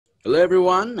Hello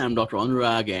everyone, I'm Dr.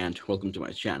 Anurag and welcome to my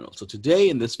channel. So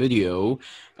today in this video,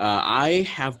 I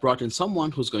have brought in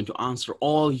someone who's going to answer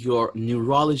all your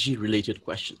neurology related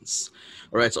questions.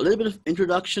 All right, so a little bit of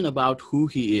introduction about who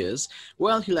he is.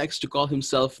 Well, he likes to call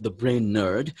himself the brain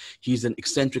nerd. He's an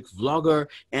eccentric vlogger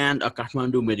and a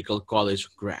Kathmandu Medical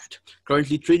College grad.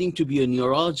 Currently training to be a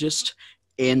neurologist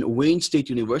in Wayne State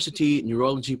University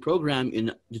Neurology program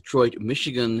in Detroit,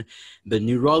 Michigan, the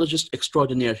neurologist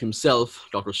extraordinaire himself,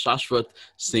 Dr. Shashwat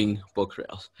Singh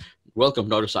Pokharel. Welcome,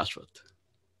 Dr. Shashwat.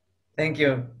 Thank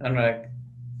you, Anurag.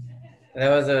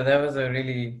 That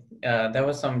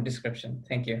was some description.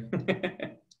 Thank you.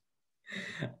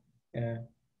 Yeah.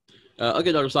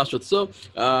 Okay, Dr. Shashwat. So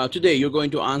today you're going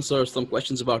to answer some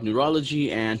questions about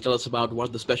neurology and tell us about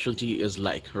what the specialty is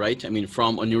like, right? I mean,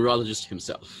 from a neurologist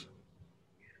himself.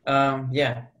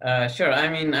 Sure. I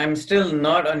mean, I'm still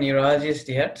not a neurologist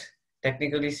yet.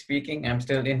 Technically speaking, I'm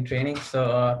still in training.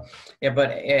 So but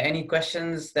any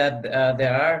questions that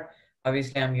there are,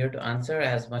 obviously I'm here to answer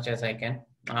as much as I can.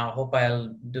 Hope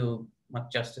I'll do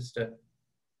much justice to it.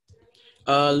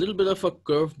 A little bit of a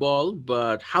curveball,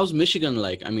 but how's Michigan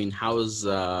like? I mean, how's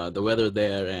the weather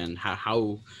there, and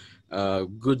how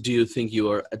good do you think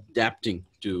you are adapting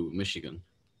to Michigan?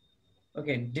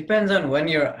 Okay, depends on when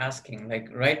you're asking. Like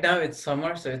right now it's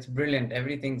summer, so it's brilliant.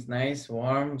 Everything's nice,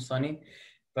 warm, sunny.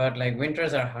 But like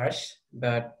winters are harsh.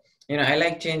 But I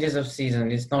like changes of season.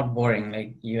 It's not boring.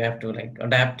 Like you have to like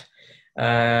adapt.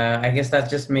 I guess that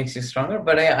just makes you stronger.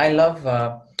 But I love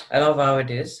how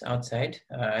it is outside.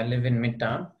 I live in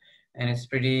Midtown, and it's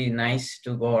pretty nice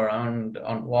to go around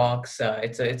on walks.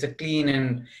 It's a clean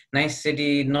and nice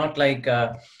city. Not like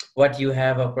what you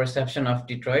have a perception of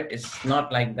Detroit. It's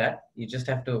not like that. You just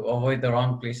have to avoid the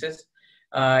wrong places.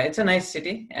 It's a nice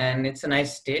city and it's a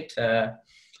nice state. Just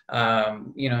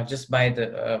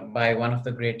by one of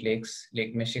the Great Lakes,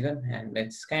 Lake Michigan, and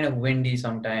it's kind of windy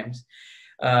sometimes.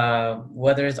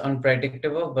 Weather is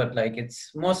unpredictable, but like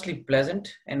it's mostly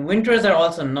pleasant. And winters are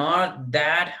also not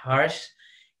that harsh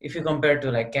if you compare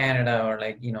to like Canada or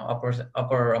like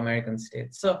upper American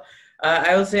states. So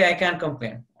I will say I can't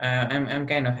complain. I'm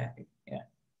kind of happy. Yeah.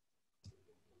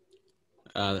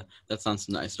 That sounds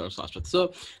nice, Dr. Shashwat.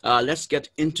 So let's get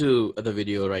into the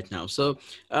video right now. So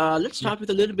let's start with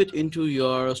a little bit into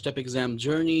your step exam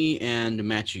journey and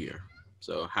match year.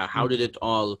 So how did it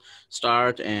all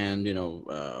start, and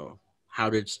how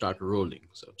did it start rolling?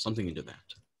 So something into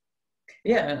that.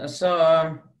 Yeah.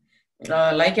 So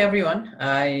like everyone,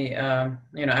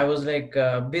 I was like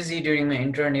busy during my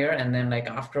intern year, and then like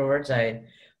afterwards, I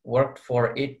worked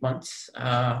for 8 months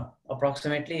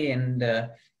approximately in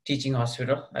the teaching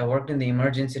hospital. I worked in the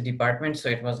emergency department, so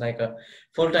it was like a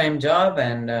full-time job,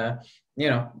 and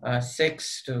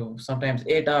 6 to sometimes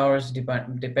 8 hours,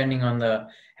 depending on the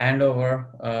handover,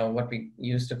 what we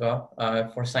used to go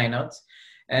for sign-outs,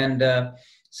 and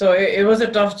so it was a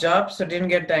tough job, so didn't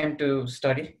get time to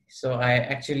study. So I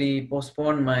actually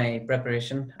postponed my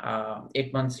preparation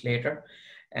 8 months later,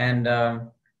 and I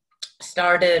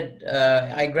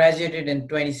graduated in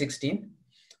 2016.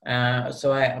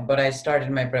 But I started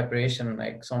my preparation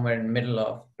like somewhere in the middle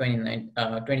of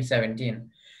 2017.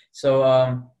 So,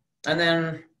 and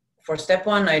then for step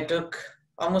one, I took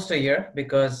almost a year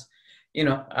because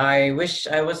I wish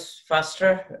I was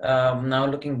faster now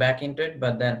looking back into it,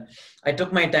 but then I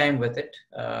took my time with it.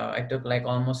 I took like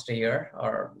almost a year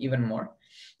or even more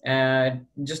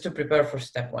just to prepare for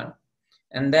step one.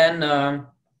 And then, I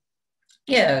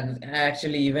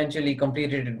actually eventually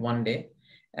completed it one day.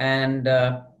 And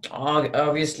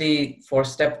obviously for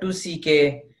step 2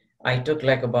 CK, I took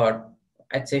like about,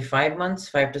 I'd say 5 months,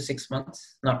 5 to 6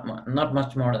 months, not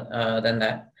much more than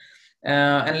that.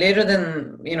 And later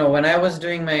then, when I was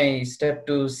doing my step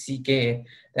 2 CK,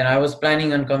 then I was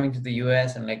planning on coming to the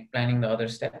US and like planning the other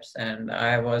steps. And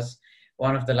I was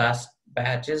one of the last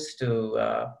batches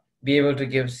to be able to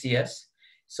give CS.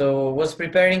 So was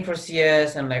preparing for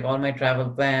CS and like all my travel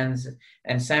plans,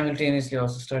 and simultaneously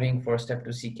also studying for step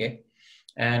 2 CK.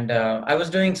 And I was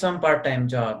doing some part-time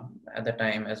job at the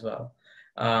time as well.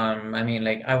 I mean,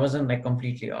 like I wasn't like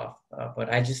completely off, but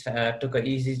I just took an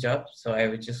easy job, so I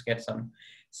would just get some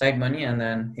side money, and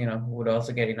then would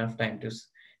also get enough time to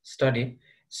study.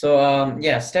 So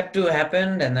step 2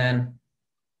 happened, and then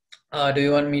do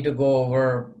you want me to go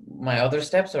over my other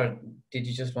steps, or did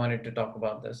you just wanted to talk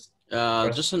about this?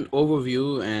 Just an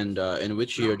overview, and in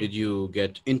which year did you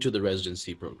get into the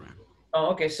residency program?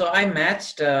 Oh, okay. So I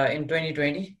matched in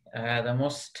 2020, the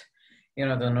most,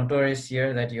 the notorious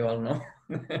year that you all know,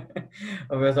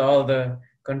 with all the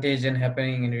contagion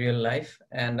happening in real life.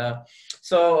 And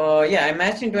yeah, I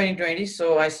matched in 2020.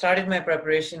 So I started my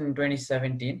preparation in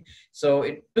 2017. So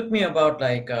it took me about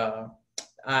like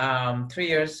 3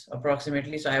 years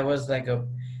approximately. So I was like a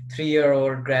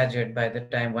 3-year-old graduate by the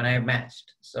time when I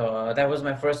matched. So that was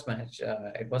my first match.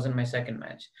 It wasn't my second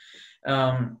match.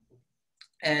 Um,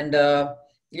 and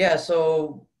yeah,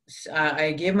 so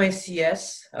I gave my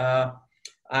CS.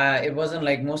 It wasn't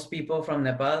like most people from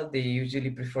Nepal. They usually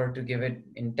prefer to give it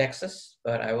in Texas,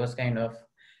 but I was kind of,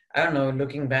 I don't know,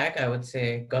 looking back, I would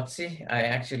say gutsy. I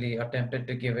actually attempted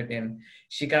to give it in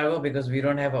Chicago because we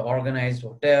don't have an organized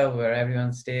hotel where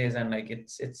everyone stays, and like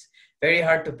it's very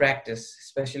hard to practice,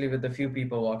 especially with a few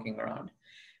people walking around.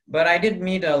 But I did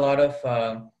meet a lot of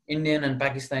Indian and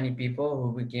Pakistani people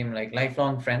who became like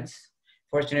lifelong friends,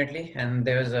 fortunately. And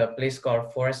there's a place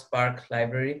called Forest Park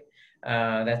Library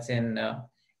that's in,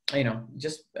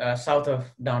 just south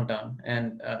of downtown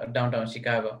and downtown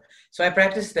Chicago. So I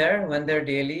practiced there, went there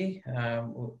daily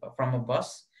from a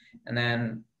bus, and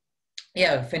then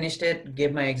yeah, finished it,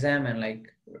 gave my exam, and like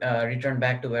returned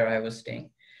back to where I was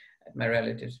staying at my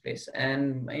relative's place.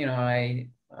 And I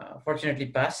fortunately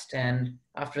passed. And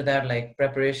after that, like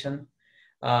preparation,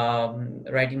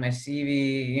 writing my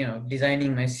CV,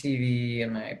 designing my CV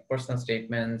and my personal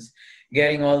statements,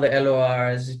 getting all the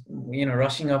LORs,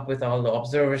 rushing up with all the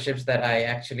observerships that I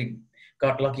actually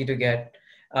got lucky to get,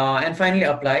 and finally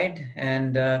applied.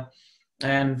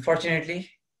 And fortunately,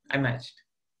 I matched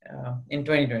in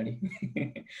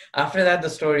 2020. After that, the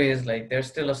story is like, there's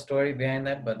still a story behind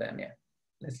that, but then yeah,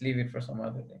 let's leave it for some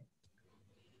other day.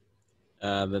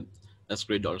 That's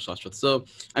great, Dr. Shashwat. So,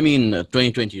 I mean,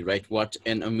 2020, right? What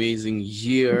an amazing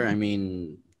year. I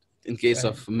mean, in case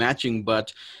of matching,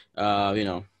 but,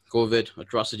 COVID,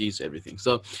 atrocities, everything.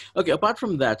 So, okay, apart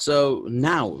from that, so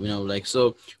now,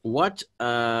 so what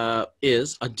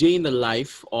is a day in the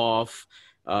life of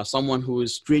someone who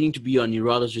is training to be a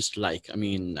neurologist like? I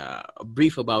mean, a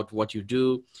brief about what you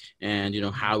do and,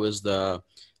 how are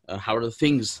the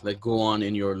things that go on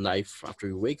in your life after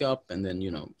you wake up and then,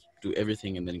 do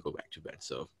everything and then go back to bed.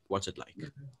 So what's it like?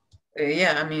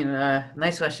 Yeah, I mean,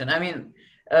 nice question. I mean,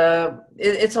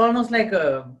 it's almost like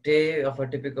a day of a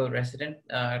typical resident.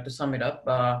 To sum it up,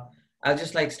 I'll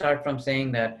just like start from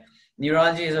saying that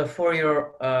neurology is a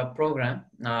 4-year program,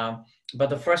 but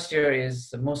the first year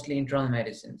is mostly internal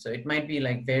medicine. So it might be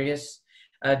like various,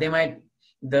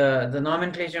 the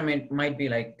nomenclature might be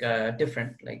like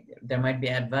different, like there might be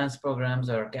advanced programs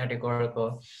or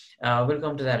categorical. We'll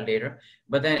come to that later.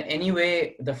 But then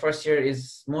anyway, the first year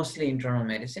is mostly internal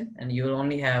medicine, and you will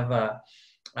only have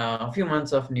a few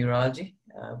months of neurology,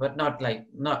 but not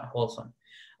wholesome.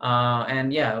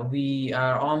 And yeah, we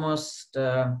are almost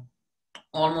the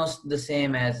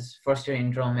same as first year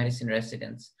internal medicine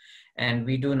residents. And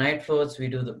we do night floats, we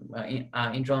do the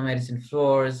internal medicine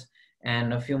floors,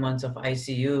 and a few months of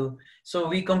ICU. So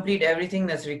we complete everything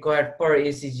that's required per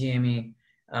ACGME,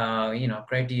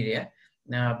 criteria.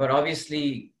 But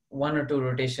obviously, 1 or 2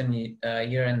 rotation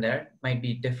here and there might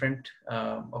be different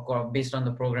based on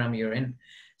the program you're in.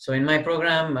 So in my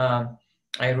program,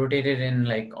 I rotated in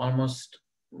like almost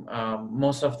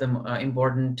most of the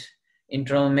important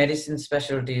internal medicine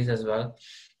specialties as well.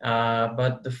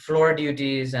 But the floor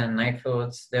duties and night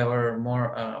floats, there were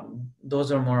more,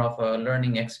 those are more of a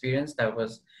learning experience that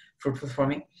was fruitful for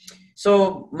me.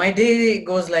 So my day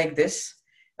goes like this.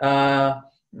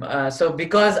 So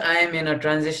because I'm in a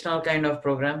transitional kind of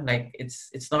program, like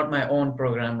it's not my own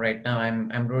program right now.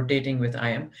 I'm rotating with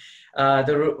IM.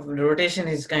 The rotation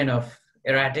is kind of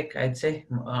erratic, I'd say,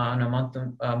 on a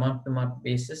month-to-month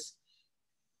basis.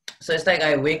 So it's like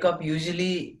I wake up,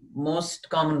 usually most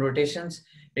common rotations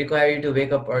require you to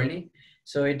wake up early.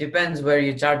 So it depends where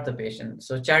you chart the patient.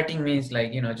 So charting means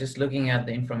like, just looking at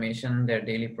the information, their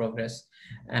daily progress.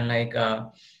 And like,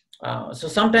 so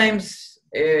sometimes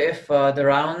if the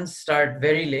rounds start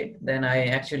very late, then I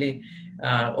actually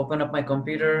open up my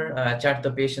computer, chart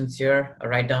the patients here,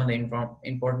 write down the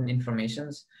important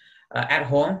informations at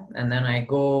home. And then I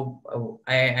go,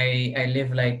 I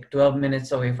live like 12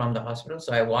 minutes away from the hospital.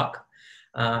 So I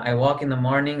walk in the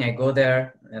morning, I go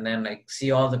there and then like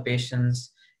see all the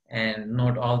patients and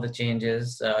note all the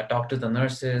changes, talk to the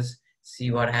nurses,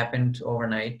 see what happened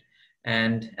overnight.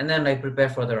 And then I prepare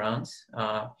for the rounds.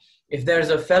 If there's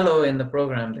a fellow in the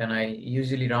program, then I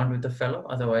usually round with the fellow.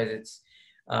 Otherwise it's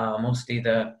mostly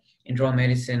the internal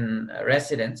medicine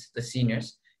residents, the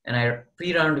seniors. And I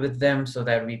pre-round with them so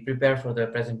that we prepare for the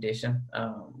presentation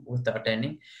with the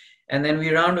attending. And then we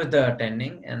round with the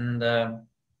attending and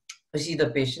we see the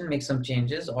patient, make some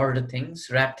changes, order things,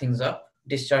 wrap things up,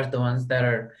 discharge the ones that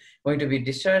are going to be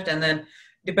discharged. And then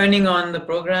Depending on the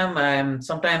program, I'm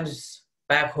sometimes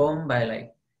back home by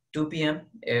like 2 p.m.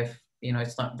 if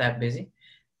it's not that busy.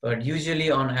 But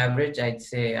usually on average, I'd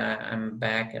say I'm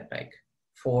back at like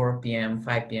 4 p.m.,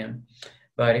 5 p.m.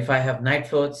 But if I have night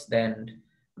floats, then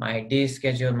my day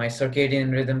schedule, my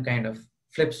circadian rhythm kind of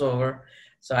flips over.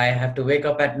 So I have to wake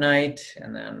up at night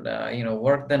and then,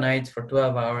 work the nights for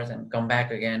 12 hours and come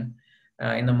back again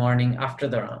in the morning after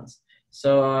the rounds.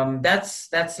 So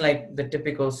that's like the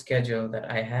typical schedule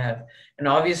that I have. And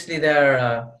obviously there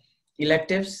are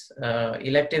electives.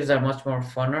 Electives are much more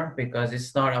funner because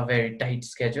it's not a very tight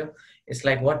schedule. It's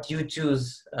like what you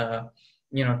choose,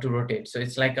 to rotate. So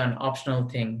it's like an optional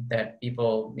thing that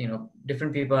people,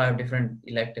 different people have different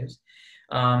electives.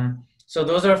 So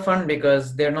those are fun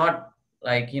because they're not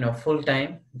like full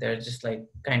time. They're just like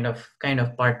kind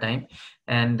of part time,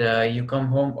 and you come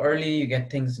home early, you get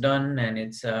things done, and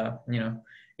it's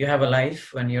you have a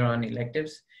life when you're on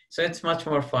electives. So it's much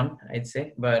more fun, I'd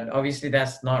say. But obviously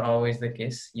that's not always the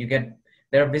case.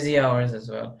 There are busy hours as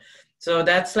well. So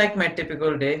that's like my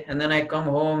typical day, and then I come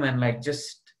home and like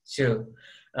just chill.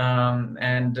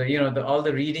 And all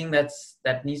the reading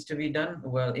that needs to be done.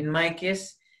 Well, in my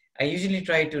case, I usually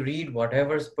try to read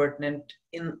whatever's pertinent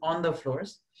on the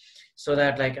floors, so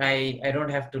that like I don't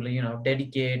have to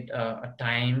dedicate a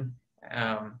time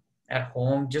at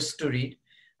home just to read.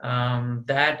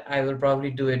 That I will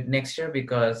probably do it next year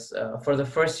because for the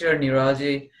first year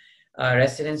neurology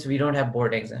residents, we don't have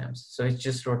board exams, so it's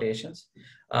just rotations.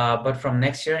 But from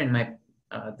next year in my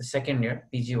the second year,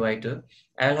 PGY2,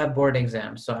 I'll have board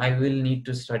exams. So I will need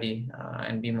to study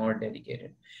and be more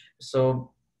dedicated.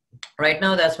 So right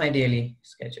now, that's my daily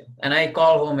schedule. And I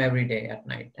call home every day at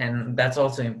night. And that's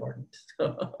also important.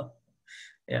 So,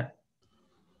 yeah.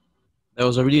 That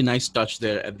was a really nice touch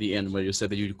there at the end where you said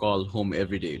that you call home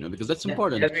every day, because that's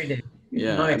important. Every day.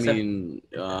 Yeah, No I exception. mean,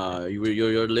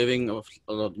 you're living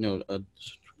a lot, a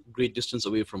great distance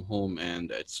away from home,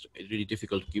 and it's really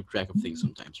difficult to keep track of things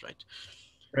sometimes, right?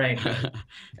 Right.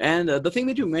 And the thing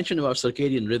that you mentioned about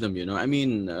circadian rhythm, I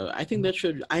mean, I think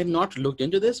I have not looked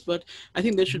into this, but I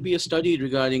think there should be a study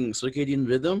regarding circadian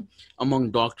rhythm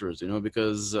among doctors,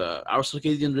 because our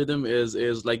circadian rhythm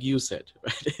is like you said,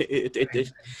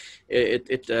 right?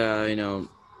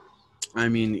 I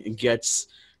mean, it gets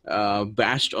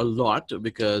bashed a lot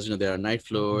because there are night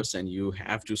floors and you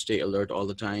have to stay alert all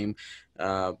the time.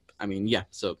 I mean, yeah,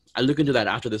 so I'll look into that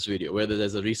after this video, whether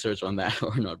there's a research on that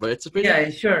or not, but it's a pretty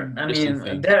sure. I interesting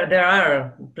mean, thing. there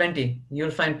are plenty.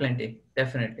 You'll find plenty,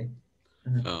 definitely.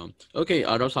 Okay,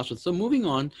 Dr. Shashwat, so moving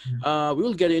on, we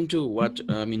will get into what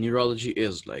neurology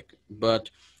is like,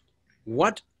 but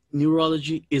what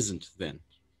neurology isn't then?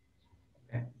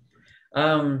 Okay.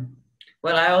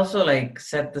 Well, I also like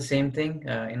said the same thing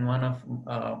in one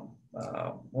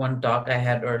talk I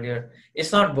had earlier.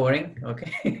 It's not boring,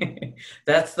 okay?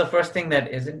 That's the first thing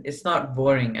that isn't. It's not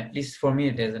boring, at least for me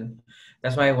it isn't.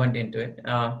 That's why I went into it.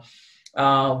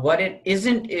 What it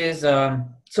isn't is,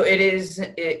 so it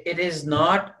is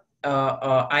not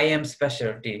IM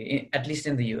specialty, at least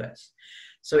in the US.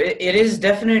 So it is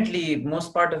definitely,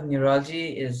 most part of neurology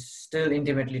is still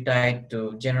intimately tied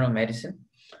to general medicine.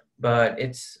 But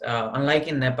it's unlike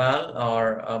in Nepal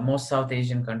or most South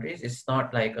Asian countries, it's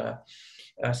not like a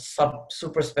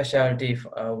super specialty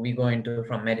we go into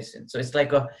from medicine. So it's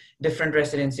like a different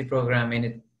residency program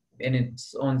in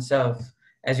its own self,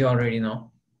 as you already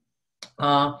know.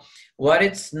 What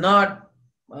it's not,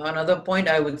 another point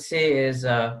I would say is,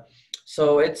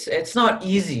 so it's not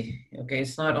easy. Okay,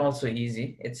 it's not also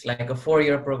easy. It's like a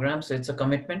 4-year program, so it's a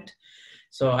commitment.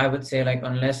 So I would say, like,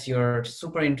 unless you're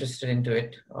super interested into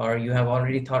it or you have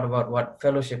already thought about what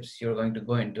fellowships you're going to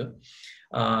go into,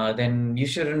 then you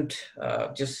shouldn't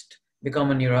just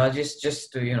become a neurologist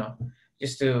just to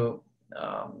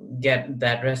get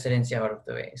that residency out of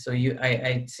the way. So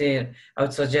I'd say I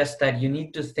would suggest that you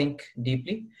need to think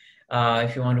deeply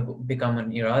if you want to become a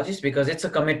neurologist, because it's a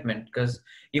commitment, because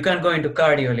you can't go into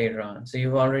cardio later on. So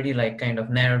you've already like kind of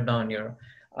narrowed down your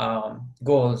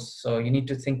goals. So you need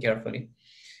to think carefully.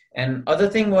 And other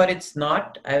thing, what it's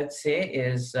not, I would say,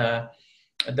 is the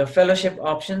fellowship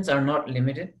options are not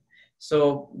limited.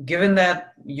 So given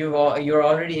that you're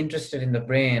already interested in the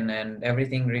brain and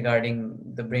everything regarding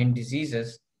the brain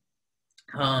diseases,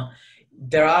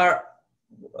 there are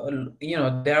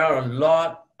a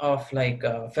lot of like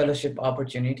fellowship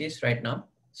opportunities right now.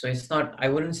 So it's not, I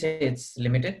wouldn't say it's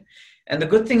limited. And the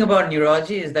good thing about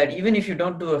neurology is that even if you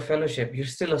don't do a fellowship, you're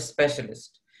still a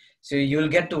specialist. So you'll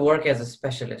get to work as a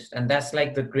specialist. And that's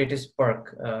like the greatest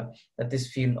perk that this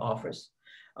field offers.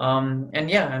 And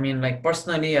yeah, I mean, like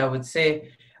personally, I would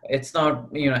say it's not,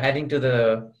 adding to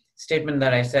the statement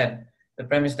that I said, the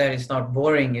premise that it's not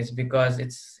boring is because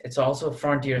it's also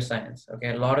frontier science.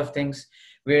 Okay, a lot of things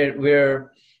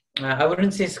we're I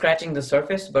wouldn't say scratching the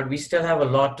surface, but we still have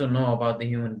a lot to know about the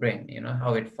human brain, you know,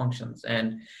 how it functions. And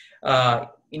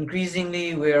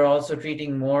increasingly, we're also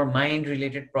treating more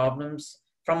mind-related problems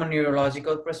from a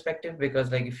neurological perspective, because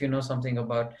like if you know something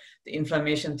about the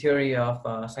inflammation theory of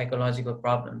psychological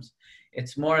problems,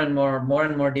 it's more and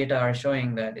more data are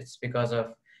showing that it's because of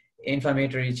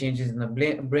inflammatory changes in the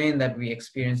brain that we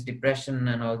experience depression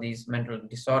and all these mental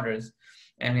disorders.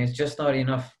 And it's just not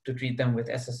enough to treat them with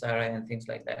SSRI and things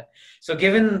like that. So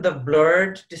given the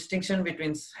blurred distinction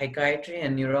between psychiatry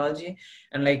and neurology,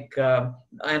 and like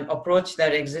an approach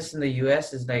that exists in the US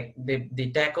is like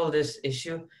they tackle this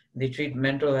issue, they treat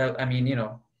mental health, I mean, you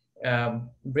know,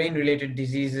 brain related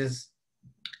diseases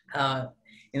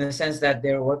in the sense that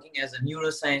they're working as a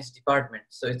neuroscience department.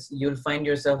 So you'll find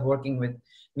yourself working with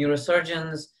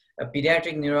neurosurgeons,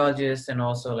 pediatric neurologists, and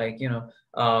also like, you know,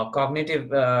 cognitive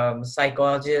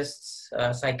psychologists,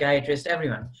 psychiatrists,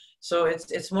 everyone. So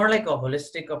it's more like a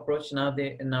holistic approach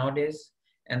nowadays.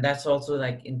 And that's also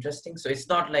like interesting. So it's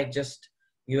not like just,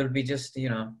 you'll be just, you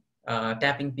know,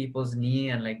 tapping people's knee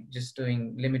and like just doing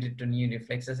limited to knee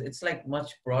reflexes. It's like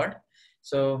much broad.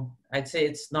 So I'd say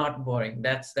it's not boring.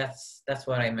 That's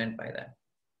what I meant by that.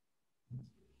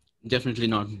 Definitely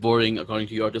not boring according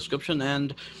to your description.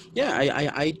 And yeah,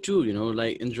 I too, you know,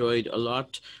 like enjoyed a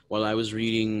lot while I was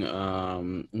reading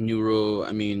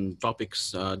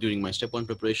topics during my step 1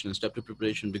 preparation and step 2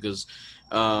 preparation, because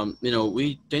you know,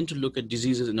 we tend to look at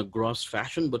diseases in a gross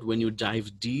fashion, but when you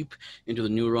dive deep into the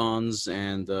neurons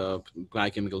and the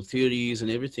biochemical theories and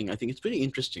everything, I think it's pretty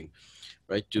interesting,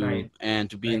 right?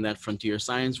 To be in that frontier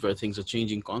science where things are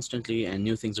changing constantly and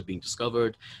new things are being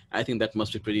discovered. I think that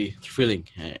must be pretty thrilling,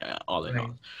 all in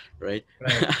all, right?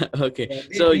 Okay.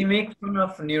 Yeah, So we make fun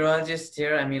of neurologists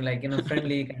here. I mean, like in a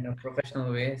friendly kind of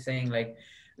professional way, saying like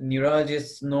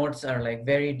neurologists' notes are like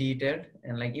very detailed,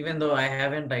 and like even though I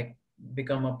haven't like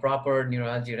become a proper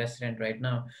neurology resident right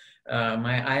now,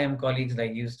 my IM colleagues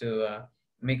like used to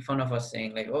make fun of us,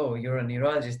 saying like, oh, you're a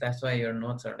neurologist, that's why your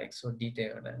notes are like so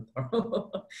detailed. And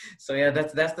so yeah,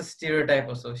 that's the stereotype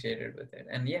associated with it.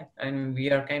 And yeah, I mean, we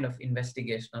are kind of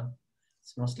investigational.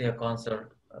 It's mostly a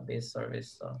consult based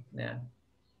service. So yeah.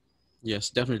 yes,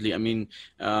 definitely. I mean,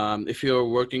 if you're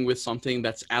working with something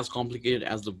that's as complicated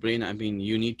as the brain, I mean,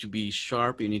 you need to be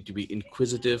sharp, you need to be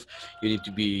inquisitive, you need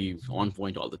to be on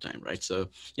point all the time, right? So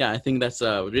yeah, I think that's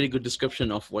a really good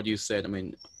description of what you said, I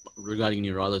mean, regarding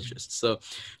neurologists. So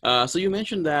so you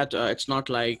mentioned that it's not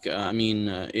like,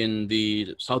 in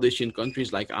the South Asian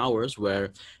countries like ours,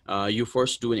 where you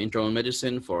first do an internal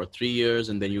medicine for 3 years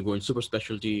and then you go in super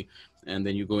specialty and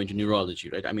then you go into neurology,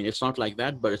 right? I mean, it's not like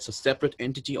that, but it's a separate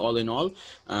entity all in all.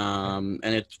 And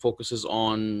it focuses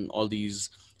on all these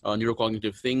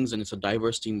neurocognitive things, and it's a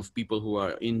diverse team of people who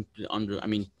are in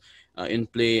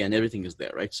play, and everything is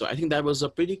there, right? So I think that was a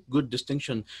pretty good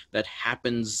distinction that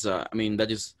happens.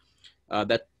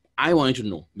 That I wanted to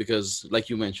know, because like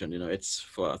you mentioned, you know, it's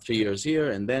for 3 years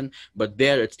here and then, but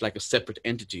there it's like a separate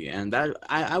entity. And that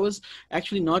I was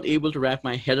actually not able to wrap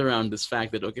my head around this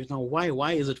fact that, okay, now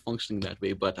why is it functioning that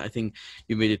way? But I think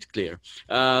you made it clear.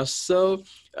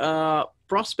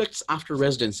 Prospects after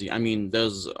residency, I mean,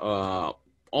 there's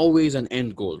always an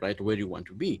end goal, right? Where you want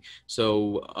to be. So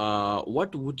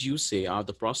what would you say are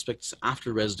the prospects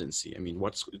after residency? I mean,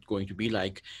 what's it going to be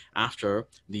like after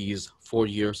these 4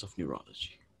 years of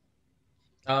neurology?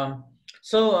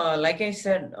 Like I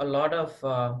said, a lot of,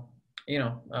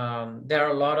 there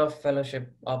are a lot of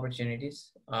fellowship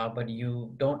opportunities, but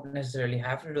you don't necessarily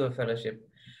have to do a fellowship.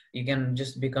 You can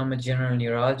just become a general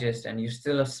neurologist and you're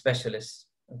still a specialist.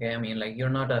 Okay. I mean, like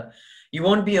you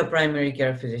won't be a primary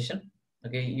care physician.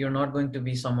 Okay. You're not going to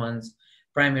be someone's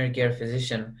primary care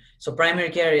physician. So primary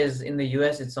care is in the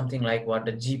US, it's something like what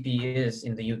the GP is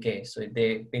in the UK. So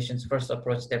patients first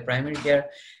approach their primary care,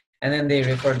 and then they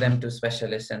refer them to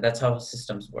specialists, and that's how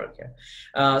systems work here.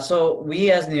 So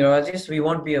we as neurologists, we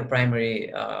won't be a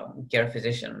primary care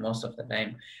physician most of the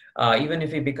time. Even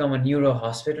if we become a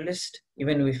neurohospitalist,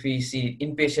 even if we see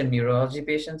inpatient neurology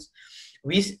patients,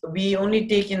 we only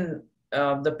take in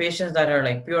the patients that are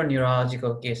like pure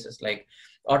neurological cases, like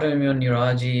autoimmune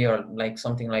neurology, or like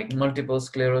something like multiple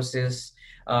sclerosis,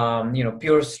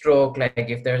 pure stroke, like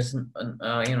if there's,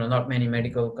 not many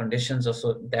medical conditions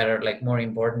also that are like more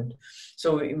important.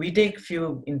 So we take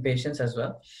few inpatients as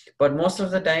well, but most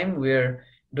of the time we're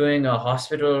doing a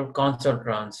hospital consult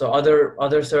round. So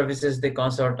other services, they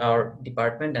consult our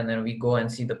department, and then we go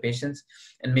and see the patients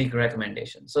and make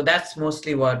recommendations. So that's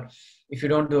mostly what, if you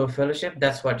don't do a fellowship,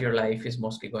 that's what your life is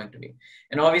mostly going to be.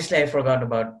 And obviously I forgot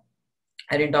about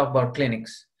I didn't talk about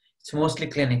clinics. It's mostly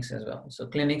clinics as well. So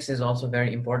clinics is also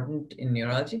very important in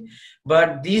neurology.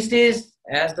 But these days,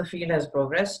 as the field has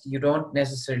progressed, you don't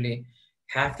necessarily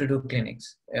have to do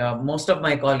clinics. Most of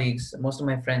my colleagues, most of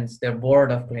my friends, they're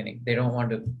bored of clinic. They don't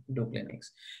want to do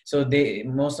clinics. So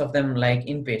most of them like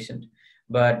inpatient.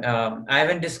 But I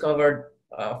haven't discovered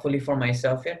fully for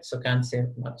myself yet, so can't say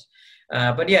much.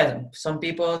 But yeah, some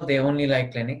people, they only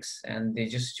like clinics and they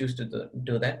just choose to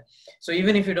do that. So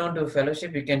even if you don't do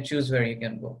fellowship, you can choose where you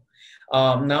can go.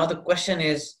 Now the question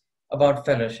is about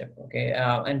fellowship, okay?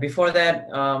 And before that,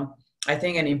 I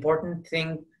think an important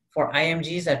thing for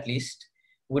IMGs at least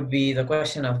would be the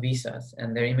question of visas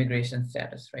and their immigration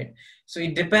status, right? So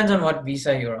it depends on what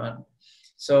visa you're on.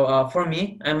 So for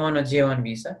me, I'm on a J1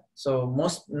 visa. So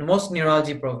most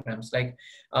neurology programs, like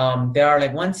there are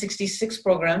like 166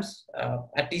 programs.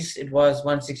 At least it was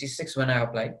 166 when I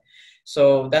applied.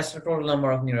 So that's the total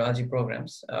number of neurology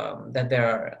programs that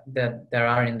there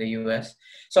are in the US.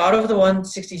 So out of the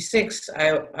 166,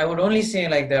 I would only say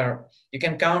like you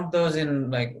can count those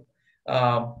in like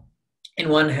in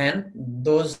one hand,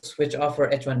 those which offer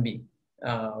H1B,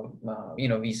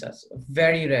 visas.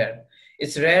 Very rare.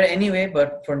 It's rare anyway,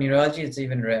 but for neurology, it's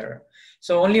even rarer.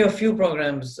 So only a few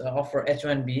programs offer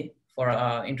H1B for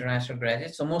international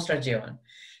graduates. So most are J1.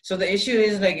 So the issue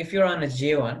is like if you're on a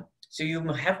J1, so you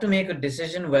have to make a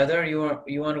decision whether you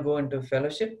want to go into a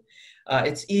fellowship.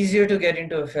 It's easier to get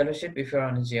into a fellowship if you're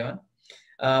on a J1.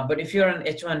 But if you're on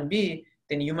H1B,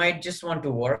 then you might just want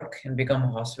to work and become a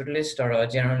hospitalist or a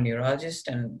general neurologist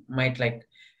and might like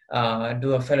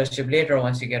do a fellowship later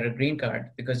once you get a green card,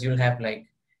 because you'll have like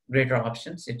greater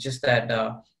options. It's just that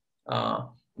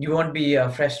you won't be a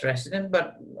fresh resident,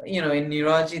 but in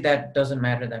neurology that doesn't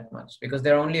matter that much because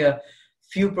there are only a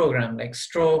few programs like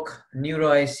stroke, neuro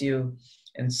ICU,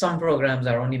 and some programs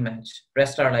are only matched.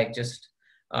 Rest are like just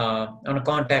on a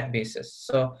contact basis.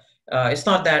 So it's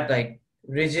not that like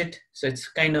rigid. So it's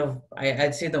kind of,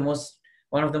 I'd say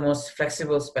one of the most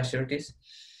flexible specialties.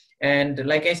 And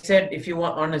like I said, if you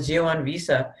want on a J1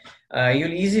 visa,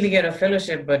 you'll easily get a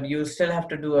fellowship, but you still have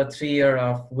to do a 3-year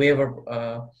of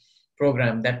waiver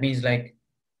program. That means like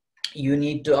you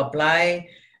need to apply,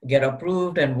 get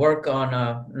approved, and work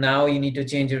on now you need to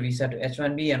change your visa to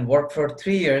H1B and work for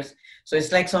 3 years. So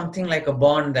it's like something like a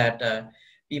bond that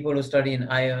people who study in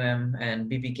IOM and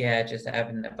BPKIHs have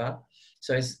in Nepal.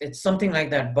 So it's something like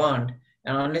that bond.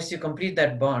 And unless you complete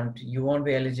that bond, you won't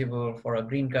be eligible for a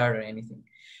green card or anything.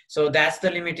 So that's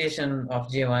the limitation of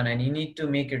J1, and you need to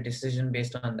make your decision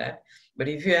based on that. But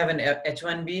if you have an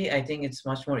H1B, I think it's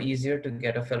much more easier to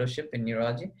get a fellowship in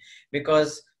neurology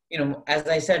because, as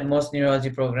I said, most neurology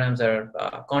programs are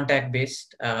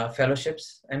contact-based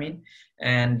fellowships,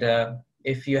 and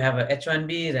if you have a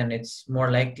H1B, then it's more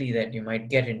likely that you might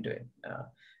get into it.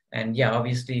 And yeah,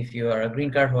 obviously, if you are a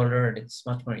green card holder, it's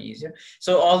much more easier.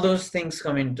 So all those things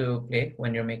come into play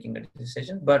when you're making a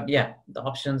decision. But yeah, the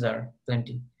options are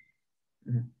plenty.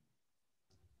 Mm-hmm.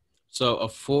 So a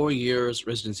 4 years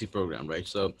residency program, right?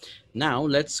 So now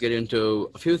let's get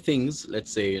into a few things,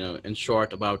 let's say, in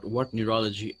short, about what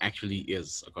neurology actually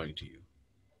is, according to you.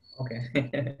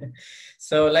 Okay.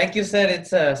 So like you said,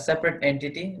 it's a separate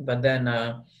entity, but then,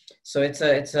 so it's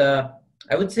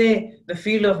I would say the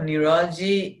field of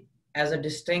neurology as a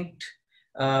distinct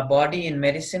body in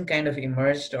medicine kind of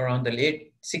emerged around the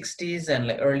late 60s and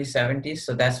like early 70s.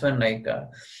 So that's when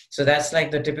so that's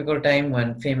like the typical time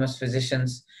when famous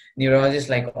physicians, neurologists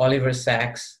like Oliver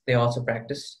Sacks, they also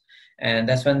practiced. And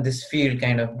that's when this field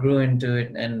kind of grew into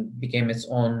it and became its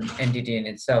own entity in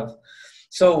itself.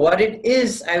 So what it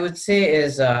is, I would say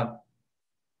is,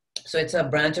 so it's a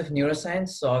branch of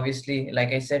neuroscience. So obviously, like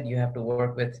I said, you have to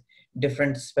work with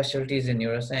different specialties in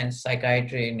neuroscience,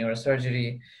 psychiatry,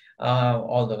 neurosurgery,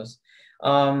 all those.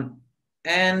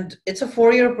 And it's a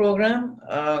 4-year program,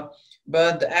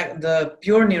 but the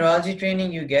pure neurology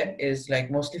training you get is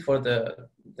like mostly for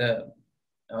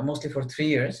mostly for 3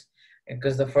 years,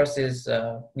 because the first is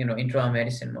internal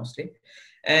medicine mostly,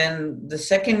 and the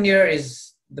second year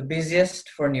is the busiest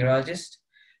for neurologists.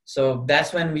 So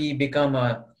that's when we become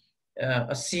a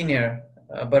senior,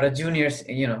 but a junior,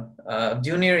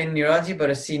 junior in neurology, but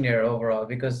a senior overall,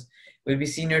 because we'll be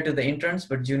senior to the interns,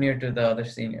 but junior to the other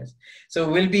seniors. So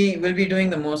we'll be doing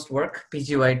the most work,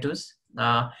 PGY2s.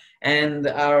 And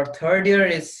our third year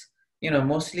is,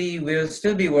 mostly we'll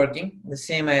still be working the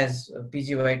same as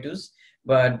PGY2s,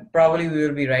 but probably we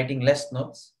will be writing less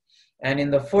notes. And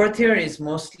in the fourth year is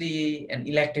mostly an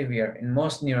elective year in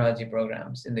most neurology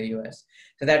programs in the US.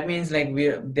 So that means like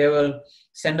they will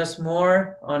send us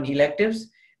more on electives,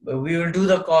 but we will do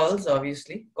the calls,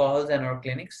 obviously, calls and our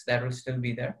clinics, that will still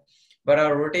be there. but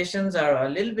our rotations are a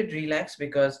little bit relaxed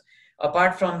because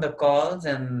apart from the calls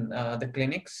and the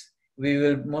clinics, we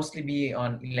will mostly be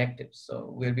on electives.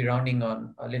 So we'll be rounding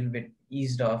on a little bit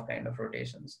eased off kind of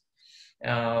rotations.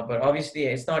 But obviously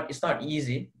it's not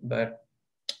easy, but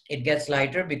it gets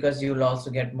lighter because you'll also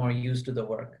get more used to the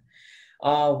work.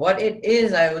 What it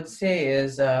is, I would say,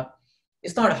 is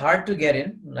it's not hard to get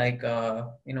in. Like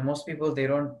most people, they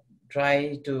don't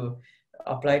try to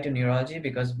apply to neurology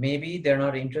because maybe they're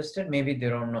not interested, maybe they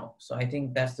don't know. So I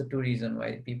think that's the two reasons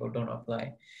why people don't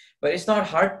apply. But it's not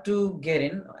hard to get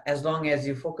in as long as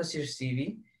you focus your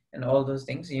CV and all those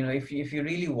things. If you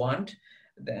really want,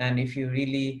 and if you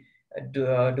really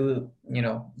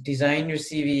design your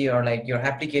CV or like your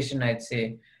application, I'd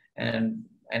say, and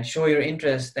show your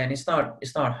interest, then it's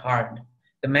not hard.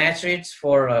 The match rates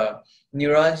for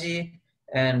neurology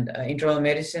and internal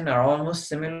medicine are almost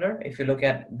similar. If you look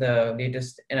at the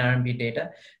latest NRMP data,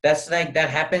 that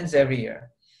happens every year.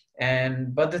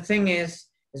 But the thing is,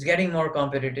 it's getting more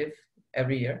competitive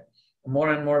every year.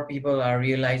 More and more people are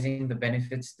realizing the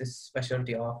benefits this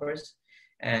specialty offers,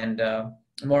 and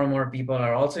more and more people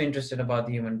are also interested about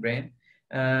the human brain.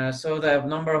 So the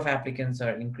number of applicants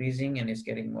are increasing and it's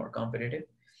getting more competitive.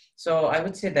 So I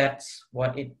would say that's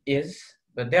what it is,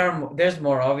 but there's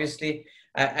more. Obviously,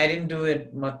 I didn't do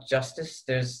it much justice.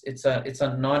 It's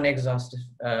a non-exhaustive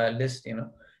list,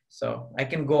 So I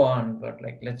can go on, but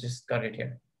like let's just cut it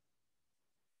here.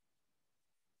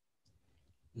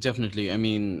 Definitely. I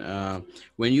mean,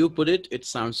 when you put it, it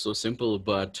sounds so simple,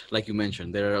 but like you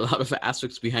mentioned, there are a lot of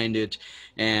aspects behind it,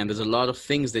 and there's a lot of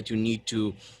things that you need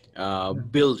to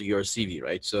build your CV,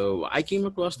 right? So I came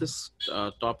across this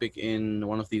topic in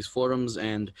one of these forums,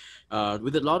 and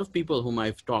with a lot of people whom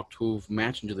I've talked who've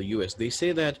matched into the US, they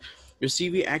say that your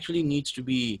CV actually needs to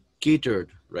be catered,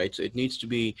 right? So it needs to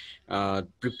be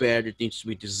prepared, it needs to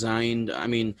be designed. I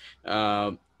mean,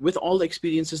 with all the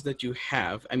experiences that you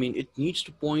have, I mean, it needs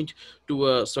to point to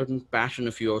a certain passion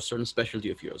of yours, certain specialty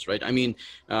of yours, right? I mean,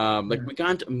 like we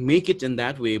can't make it in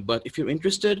that way, but if you're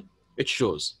interested, it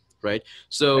shows, right?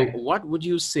 So Right. what would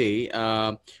you say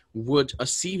would a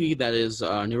CV that is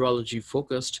neurology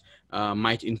focused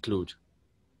might include?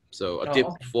 So a tip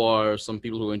Oh, okay. for some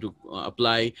people who are going to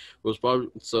apply was probably,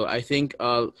 so I think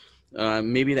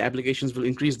maybe the applications will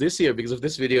increase this year because of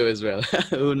this video as well.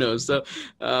 Who knows? So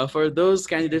for those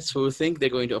candidates who think they're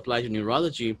going to apply to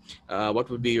neurology, what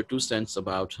would be your 2 cents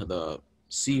about the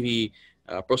CV,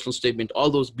 personal statement, all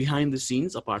those behind the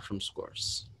scenes apart from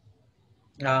scores?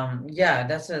 Yeah,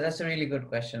 that's a really good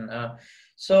question.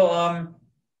 So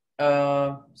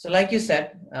like you said,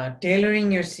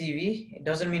 tailoring your CV, it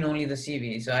doesn't mean only the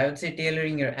CV. So I would say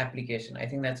tailoring your application. I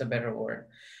think that's a better word,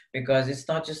 because it's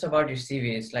not just about your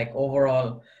CV. It's like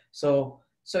overall. So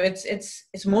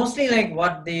it's mostly like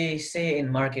what they say in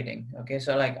marketing. Okay,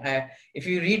 so like if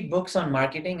you read books on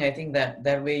marketing, I think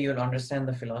that way you'll understand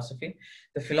the philosophy.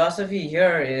 The philosophy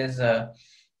here is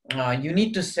you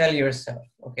need to sell yourself.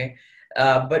 Okay,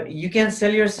 but you can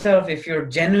sell yourself if you're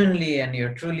genuinely and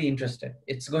you're truly interested.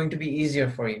 It's going to be easier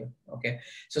for you. Okay,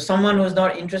 so someone who's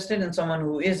not interested and someone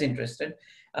who is interested,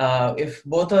 if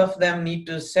both of them need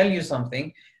to sell you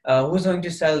something, who's going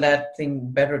to sell that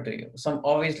thing better to you?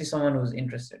 Obviously someone who's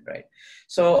interested, right?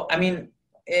 So I mean,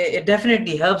 it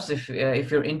definitely helps if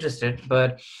you're interested,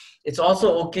 but it's also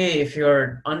okay if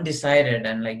you're undecided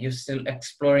and like you're still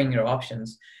exploring your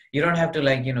options. You don't have to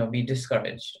like be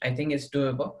discouraged. I think it's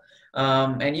doable.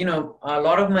 And a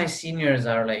lot of my seniors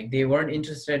are like, they weren't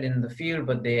interested in the field,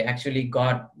 but they actually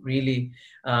got really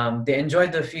they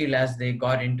enjoyed the field as they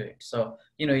got into it. So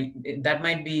that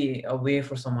might be a way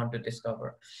for someone to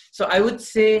discover. So I would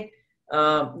say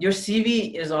your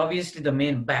CV is obviously the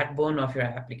main backbone of your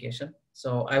application.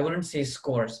 So I wouldn't say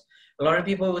scores. A lot of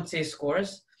people would say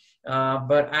scores,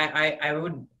 but I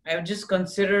would just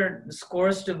consider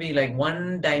scores to be like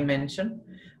one dimension.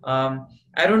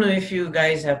 I don't know if you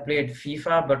guys have played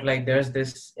FIFA, but like there's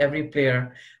this, every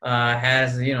player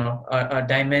has a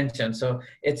dimension. So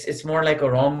it's more like a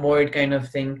rhomboid kind of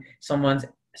thing. Someone's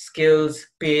skills,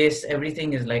 pace,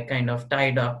 everything is like kind of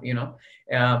tied up.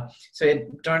 So it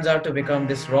turns out to become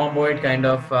this rhomboid kind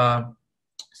of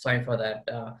sorry for that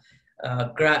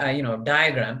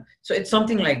diagram. So it's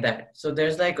something like that. So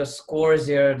there's like a scores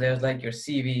here, there's like your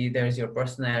CV, there's your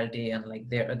personality, and like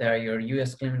there are your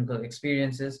US clinical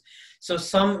experiences. So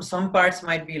some parts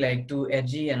might be like too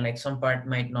edgy and like some part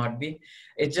might not be.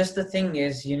 It's just, the thing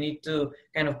is, you need to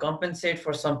kind of compensate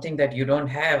for something that you don't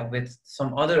have with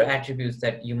some other attributes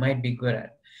that you might be good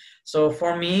at. So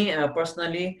for me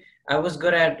personally, I was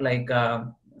good at like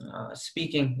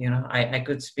speaking. I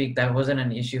could speak. That wasn't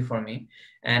an issue for me.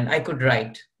 And I could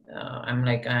write.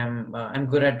 I'm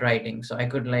good at writing, so I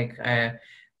could like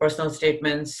personal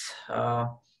statements.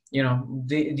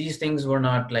 These things were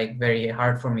not like very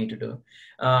hard for me to do.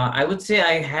 I would say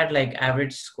I had like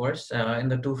average scores in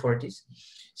the 240s.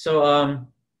 So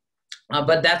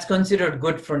but that's considered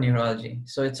good for neurology.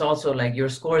 So it's also like your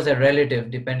scores are relative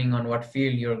depending on what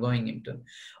field you're going into.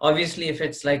 Obviously, if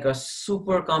it's like a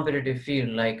super competitive field,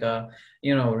 like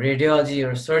radiology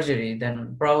or surgery,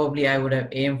 then probably I would have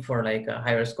aimed for like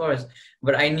higher scores.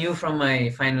 But I knew from my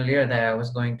final year that I was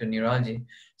going to neurology.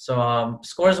 So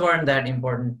scores weren't that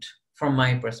important from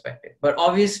my perspective. But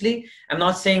obviously, I'm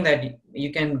not saying that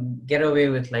you can get away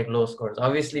with like low scores.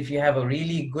 Obviously, if you have a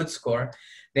really good score,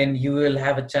 then you will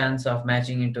have a chance of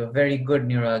matching into a very good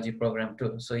neurology program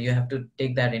too. So you have to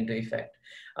take that into effect.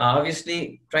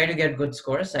 Obviously, try to get good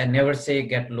scores. I never say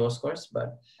get low scores,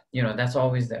 but that's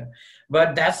always there.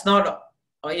 But that's not,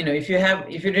 if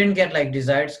you didn't get like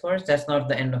desired scores, that's not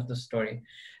the end of the story.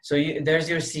 So there's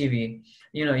your CV.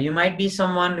 You might be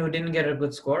someone who didn't get a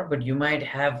good score, but you might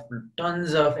have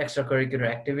tons of extracurricular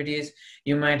activities.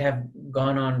 You might have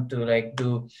gone on to like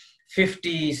do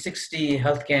 50, 60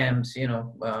 health camps,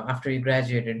 after you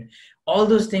graduated. All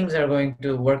those things are going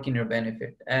to work in your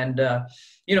benefit. And,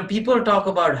 people talk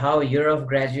about how year of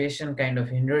graduation kind of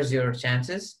hinders your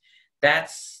chances.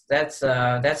 That's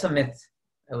a myth,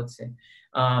 I would say.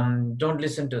 Don't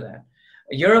listen to that.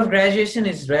 Year of graduation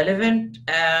is relevant.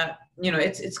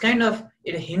 It's kind of,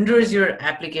 it hinders your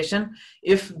application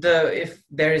if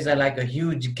there is a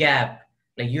huge gap,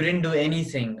 like you didn't do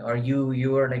anything, or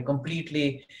you were like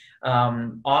completely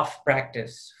off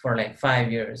practice for like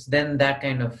 5 years, then that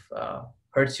kind of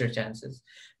hurts your chances.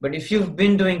 But if you've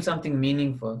been doing something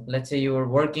meaningful, let's say you were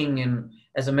working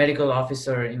as a medical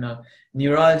officer in a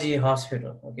neurology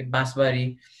hospital, okay,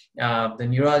 Basbari, the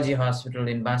neurology hospital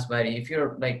in Basbari, if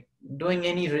you're like doing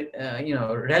any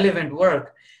relevant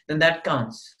work, then that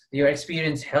counts. Your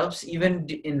experience helps even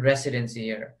in residency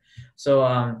year.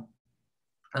 So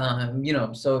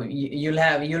so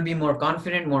you'll be more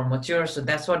confident, more mature. So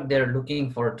that's what they're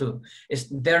looking for too. Is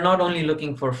they're not only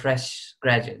looking for fresh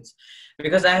graduates,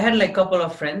 because I had like a couple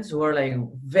of friends who are like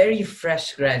very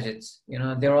fresh graduates.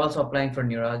 They're also applying for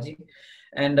neurology,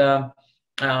 and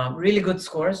really good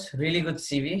scores, really good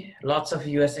CV, lots of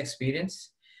US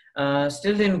experience.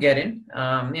 Still didn't get in.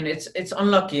 It's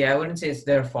unlucky. I wouldn't say it's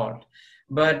their fault,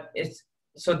 but it's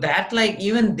so that like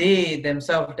even they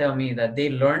themselves tell me that they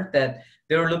learned that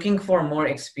they were looking for more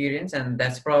experience, and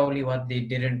that's probably what they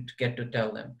didn't get to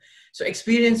tell them. So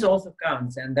experience also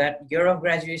counts, and that year of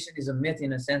graduation is a myth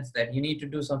in a sense that you need to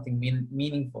do something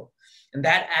meaningful, and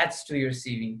that adds to your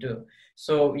CV too.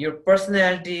 So your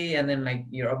personality, and then like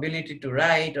your ability to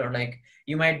write, or like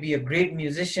you might be a great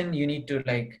musician, you need to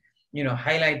like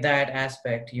highlight that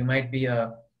aspect. You might be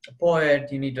a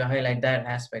poet, you need to highlight that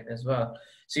aspect as well.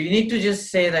 So you need to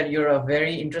just say that you're a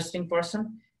very interesting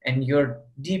person and you're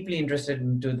deeply interested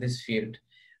into this field,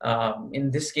 in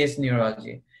this case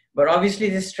neurology. But obviously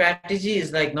this strategy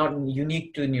is like not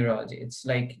unique to neurology. It's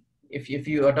like if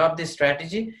you adopt this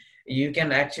strategy, you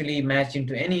can actually match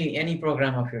into any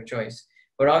program of your choice.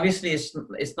 But obviously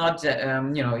it's not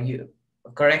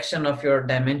correction of your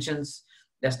dimensions,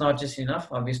 that's not just enough.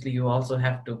 Obviously you also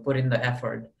have to put in the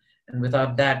effort, and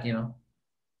without that,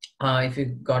 if you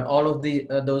got all of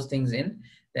those things in,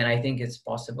 then I think it's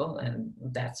possible. And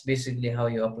that's basically how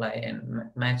you apply and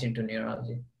match into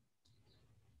neurology.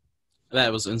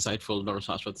 That was insightful, Dr.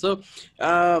 Shashwat. So,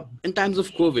 in times of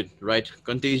COVID, right,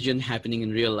 contagion happening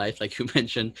in real life, like you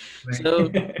mentioned. Right. So,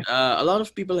 a lot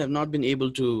of people have not been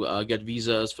able to get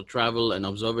visas for travel and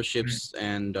observerships,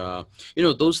 and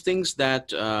those things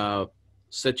that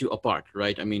set you apart,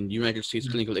 right? I mean, United States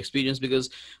clinical experience, because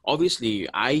obviously,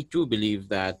 I too believe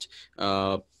that.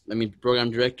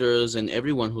 Program directors and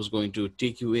everyone who's going to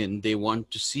take you in, they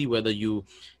want to see whether you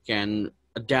can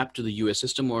adapt to the US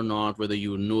system or not, whether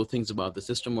you know things about the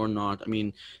system or not. I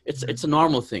mean, it's a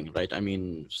normal thing, right? I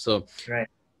mean, so right.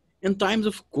 In times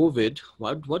of COVID,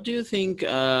 what do you think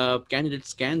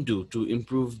candidates can do to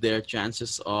improve their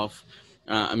chances of,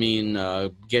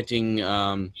 getting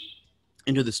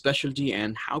into the specialty,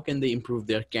 and how can they improve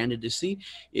their candidacy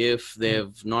if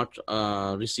they've not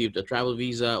received a travel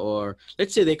visa, or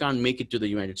let's say they can't make it to the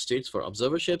United States for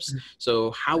observerships? So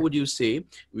how would you say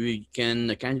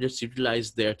candidates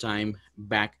utilize their time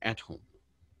back at home?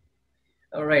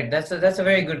 All right, that's a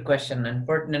very good question, and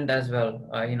pertinent as well,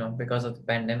 because of the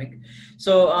pandemic.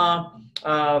 So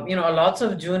lots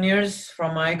of juniors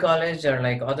from my college or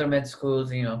like other med schools,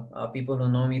 people who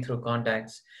know me through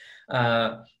contacts,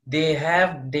 they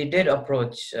did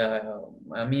approach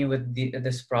me with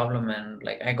this problem, and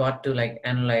like I got to like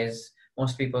analyze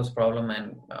most people's problem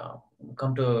and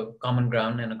come to a common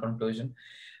ground and a conclusion.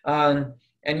 Um,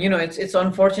 and it's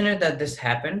unfortunate that this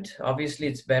happened. Obviously,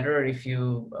 it's better if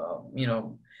you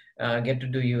get to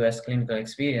do US clinical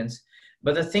experience.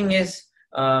 But the thing is,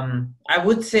 I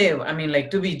would say, I mean, like,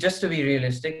 to be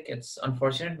realistic, it's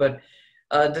unfortunate, but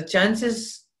the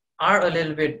chances are a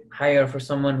little bit higher for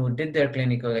someone who did their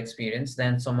clinical experience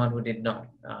than someone who did not.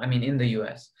 I mean, in the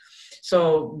US.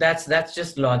 So that's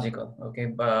just logical, okay.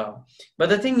 But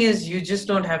the thing is, you just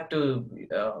don't have to,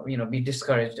 be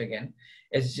discouraged again.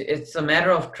 It's a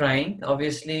matter of trying.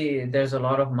 Obviously, there's a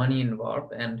lot of money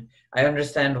involved, and I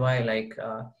understand why. Like,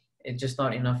 it's just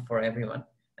not enough for everyone,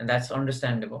 and that's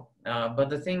understandable. But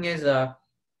the thing is,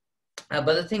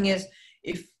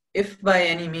 if by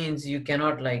any means you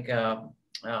cannot like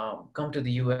come to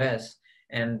the US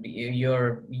and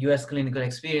your US clinical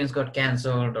experience got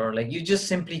canceled, or like you just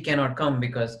simply cannot come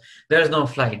because there's no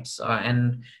flights,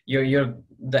 and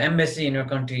the embassy in your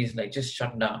country is like just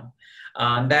shut down.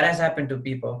 That has happened to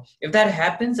people. If that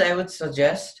happens, I would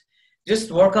suggest just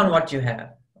work on what you have,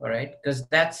 all right? Because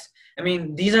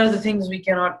these are the things we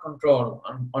cannot control,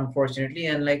 unfortunately.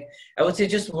 And like, I would say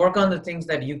just work on the things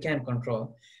that you can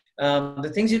control.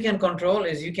 The things you can control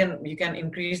is you can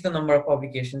increase the number of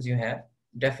publications you have.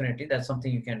 Definitely, that's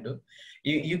something you can do.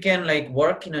 You can like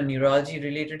work in a neurology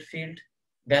related field.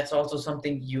 That's also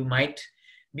something you might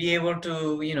be able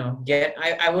to get.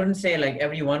 I wouldn't say like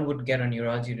everyone would get a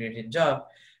neurology related job,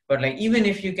 but like even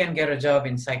if you can get a job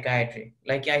in psychiatry,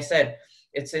 like I said,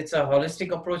 it's a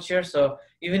holistic approach here. So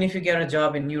even if you get a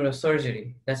job in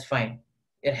neurosurgery, that's fine.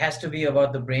 It has to be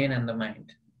about the brain and the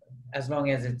mind. As long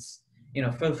as it's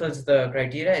fulfills the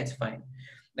criteria, it's fine.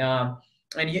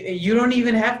 And you don't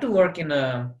even have to work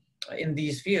in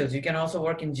these fields. You can also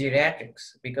work in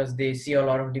geriatrics because they see a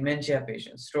lot of dementia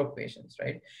patients, stroke patients,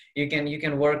 right? You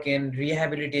can work in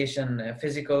rehabilitation,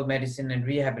 physical medicine and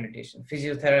rehabilitation,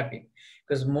 physiotherapy,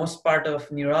 because most part of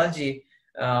neurology,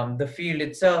 the field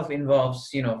itself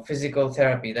involves physical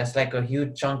therapy. That's like a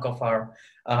huge chunk of our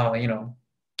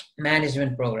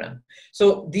management program.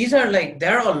 So these are like,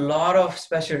 there are a lot of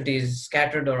specialties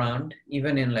scattered around,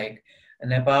 even in like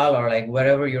Nepal or like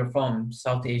wherever you're from,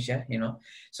 South Asia,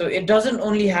 So it doesn't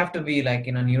only have to be like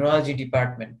in a neurology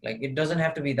department. Like, it doesn't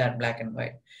have to be that black and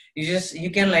white.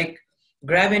 You can like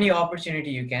grab any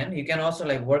opportunity you can. You can also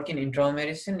like work in internal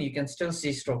medicine. You can still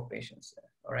see stroke patients there,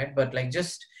 all right? But like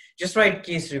just write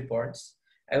case reports.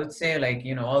 I would say like,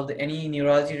 any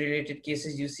neurology related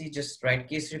cases you see, just write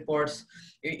case reports.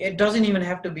 It doesn't even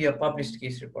have to be a published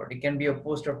case report. It can be a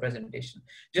poster presentation.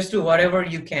 Just do whatever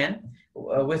you can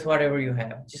with whatever you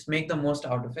have. Just make the most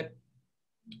out of it.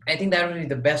 I think that would be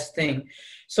the best thing.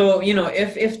 So,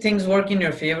 if things work in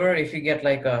your favor, if you get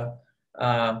like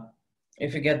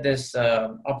if you get this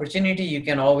opportunity, you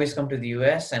can always come to the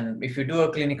US. And if you do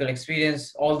a clinical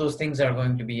experience, all those things are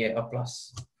going to be a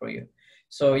plus for you.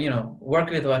 So, work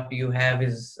with what you have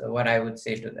is what I would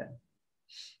say to them.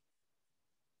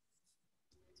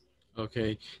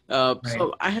 Okay. Right.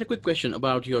 So I had a quick question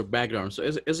about your background. So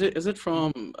is it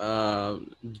from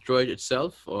Detroit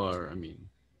itself, or I mean?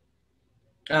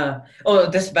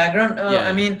 This background.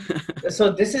 Yeah.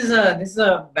 So this is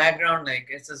a background, like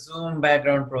it's a Zoom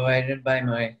background provided by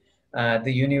my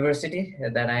the university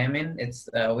that I am in. It's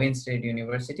Wayne State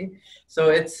University. So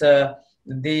it's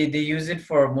they use it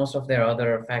for most of their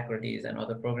other faculties and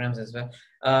other programs as well.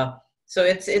 So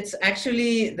it's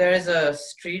actually, there is a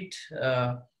street.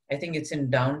 I think it's in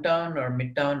downtown or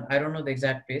midtown. I don't know the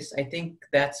exact place. I think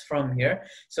that's from here.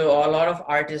 So a lot of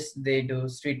artists, they do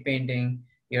street painting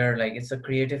here. Like, it's a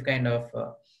creative kind of.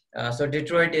 So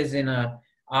Detroit is in a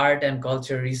art and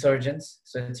culture resurgence.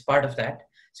 So it's part of that.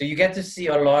 So you get to see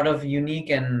a lot of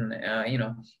unique and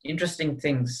interesting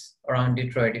things around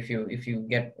Detroit if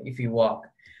you walk.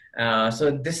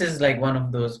 So this is like one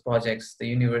of those projects the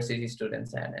university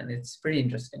students had, and it's pretty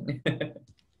interesting.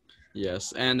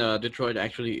 Yes, and Detroit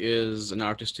actually is an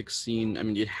artistic scene. I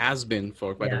mean, it has been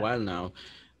for quite a while now.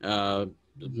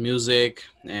 Music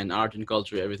and art and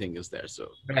culture, everything is there.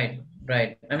 So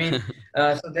right. I mean,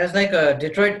 so there's like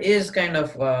Detroit is kind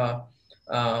of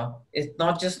it's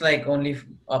not just like only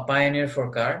a pioneer for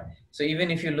car. So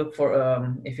even if you look for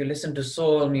if you listen to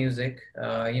soul music,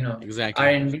 exactly.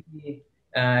 R&B,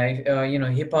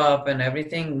 hip hop and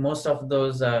everything, most of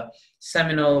those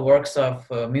seminal works of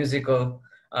musical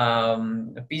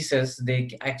pieces, they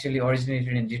actually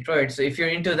originated in Detroit. So if you're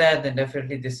into that, then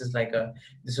definitely this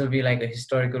will be like a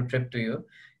historical trip to you.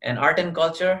 And art and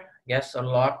culture, yes, a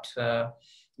lot.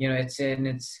 It's in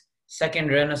its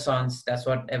second renaissance. That's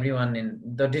what everyone in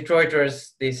the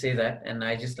Detroiters, they say that, and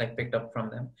I just like picked up from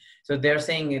them. So they're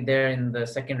saying they're in the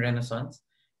second renaissance.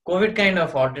 COVID kind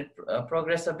of halted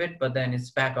progress a bit, but then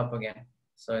it's back up again.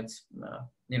 So it's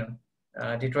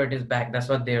Detroit is back. That's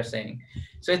what they're saying.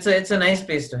 So it's a nice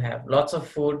place to have lots of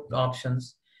food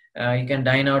options. You can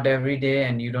dine out every day,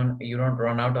 and you don't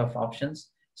run out of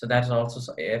options. So that's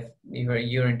also, if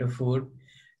you're into food.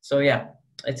 So yeah,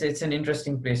 it's an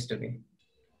interesting place to be.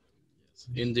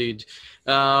 Indeed.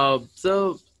 Like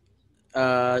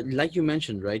you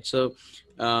mentioned, right? So,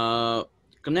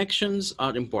 connections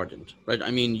are important, right?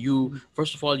 I mean, you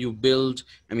first of all you build.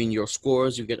 I mean, your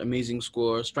scores. You get amazing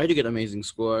scores. Try to get amazing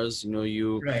scores. You know, you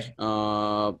Right.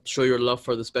 show your love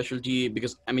for the specialty,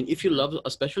 because I mean, if you love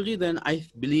a specialty, then I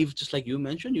believe, just like you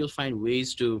mentioned, you'll find ways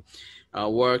to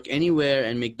work anywhere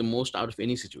and make the most out of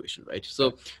any situation, right? So,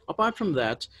 apart from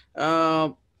that.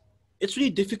 It's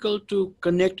really difficult to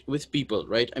connect with people,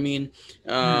 right? I mean,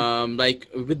 Mhm. like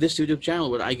with this YouTube channel,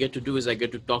 what I get to do is I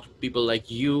get to talk to people like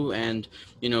you, and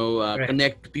Right.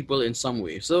 connect people in some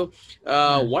way. So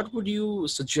Mhm. what would you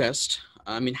suggest?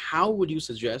 I mean, how would you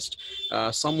suggest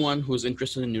someone who's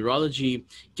interested in neurology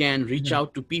can reach Mhm. out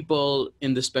to people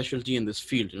in this specialty, in this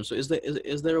field? So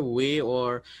is there a way, or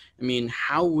I mean,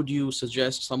 how would you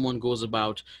suggest someone goes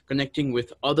about connecting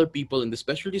with other people in the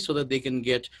specialty so that they can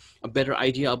get a better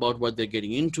idea about what they're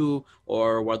getting into,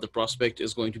 or what the prospect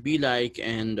is going to be like,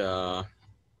 and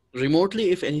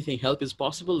remotely, if anything help is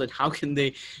possible, then how can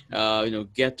they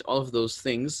get all of those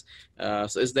things?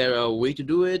 So is there a way to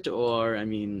do it, or I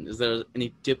mean, is there any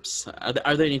tips?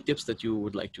 Are there any tips that you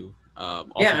would like to Yeah,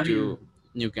 offer I to mean,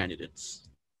 new candidates?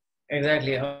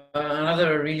 exactly. Another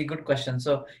really good question.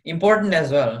 So important as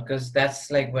well, because that's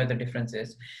like where the difference is.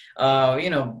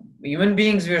 Human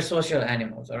beings, we're social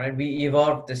animals, all right? We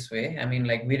evolved this way. I mean,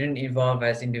 like we didn't evolve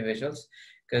as individuals,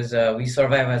 because we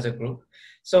survive as a group.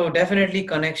 So definitely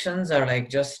connections are like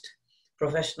just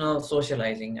professional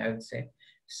socializing, I would say.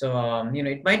 So,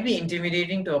 it might be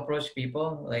intimidating to approach people,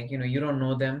 like, you don't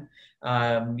know them.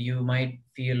 You might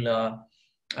feel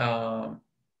uh,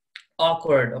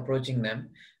 awkward approaching them,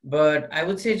 but I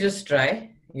would say just try.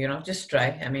 Just try.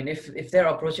 I mean, if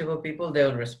they're approachable people,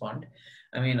 they'll respond.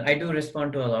 I mean, I do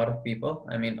respond to a lot of people.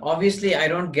 I mean, obviously I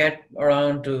don't get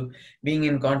around to being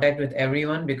in contact with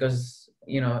everyone, because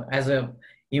as a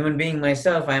human being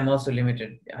myself, I'm also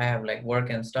limited. I have like work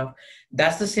and stuff.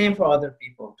 That's the same for other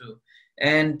people too,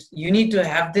 and you need to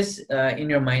have this in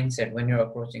your mindset when you're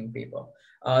approaching people.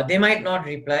 They might not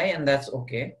reply, and that's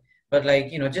okay, but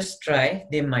like just try.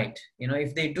 They might,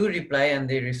 if they do reply and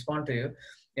they respond to you,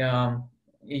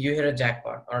 you hit a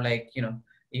jackpot, or like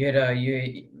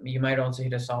you might also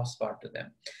hit a soft spot to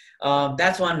them.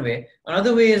 That's one way.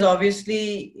 Another way is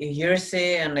obviously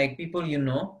hearsay and like people,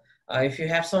 if you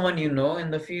have someone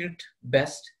in the field,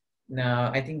 best.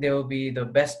 I think they will be the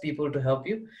best people to help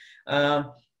you.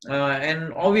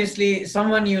 And obviously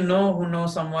someone who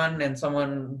knows someone, and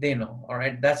someone they know. All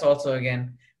right, that's also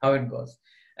again how it goes.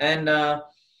 And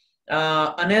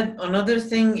another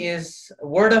thing is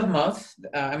word of mouth.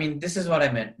 I mean, this is what I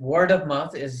meant. Word of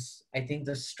mouth is, I think,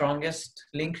 the strongest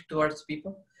link towards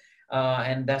people,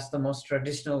 and that's the most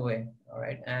traditional way. All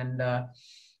right, and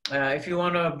if you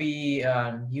want to be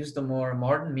use the more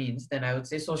modern means, then I would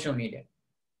say social media.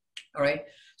 All right,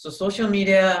 so social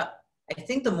media, I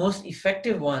think the most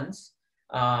effective ones,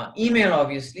 email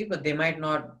obviously, but they might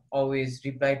not always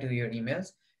reply to your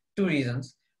emails. Two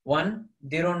reasons. One,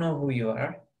 they don't know who you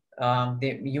are.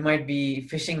 You might be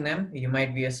phishing them, you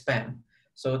might be a spam.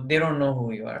 So they don't know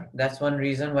who you are. That's one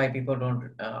reason why people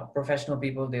don't, professional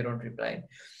people, they don't reply.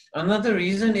 Another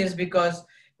reason is because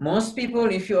most people,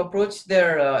 if you approach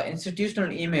their institutional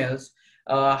emails,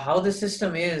 how the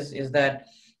system is that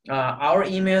our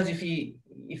emails, if you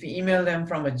email them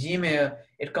from a Gmail,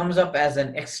 it comes up as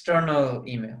an external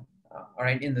email, all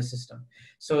right, in the system.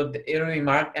 So it will be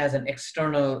marked as an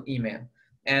external email,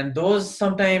 and those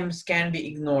sometimes can be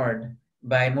ignored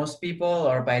by most people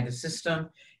or by the system,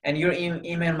 and your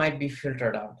email might be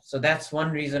filtered out. So that's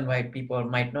one reason why people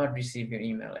might not receive your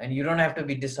email, and you don't have to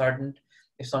be disheartened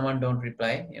if someone don't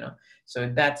reply.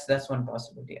 So that's one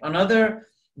possibility. Another,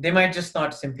 they might just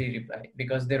not simply reply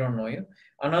because they don't know you.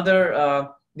 Another,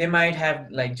 they might have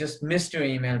like just missed your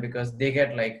email, because they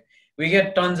get like, we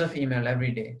get tons of email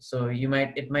every day, so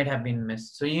it might have been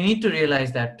missed. So you need to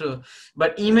realize that too.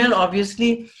 But email,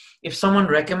 obviously, if someone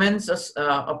recommends us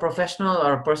a professional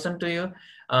or a person to you,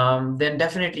 then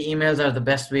definitely emails are the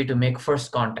best way to make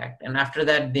first contact, and after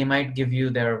that they might give you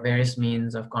their various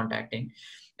means of contacting.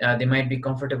 They might be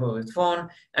comfortable with phone.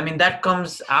 I mean, that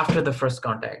comes after the first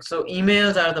contact. So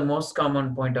emails are the most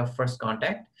common point of first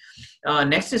contact.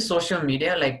 Next is social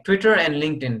media, like Twitter and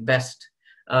LinkedIn best,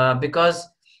 because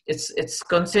it's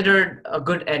considered a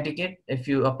good etiquette if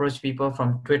you approach people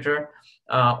from Twitter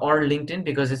or LinkedIn,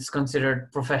 because it's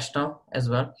considered professional as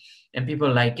well, and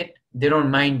people like it. They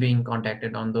don't mind being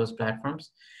contacted on those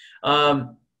platforms.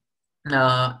 Um,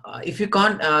 if you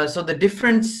can't, so the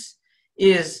difference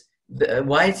is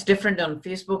why it's different on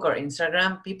Facebook or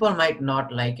Instagram. People might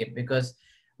not like it because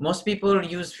most people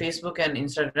use Facebook and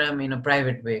Instagram in a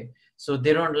private way, so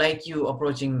they don't like you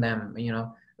approaching them,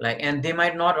 like, and they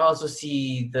might not also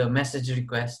see the message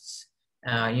requests,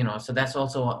 so that's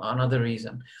also another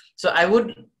reason. So I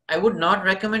would not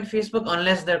recommend Facebook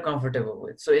unless they're comfortable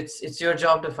with. So it's your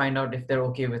job to find out if they're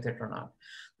okay with it or not.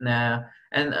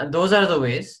 And those are the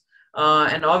ways.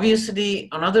 And obviously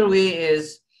another way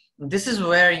is, this is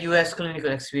where US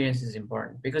clinical experience is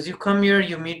important, because you come here,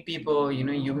 you meet people,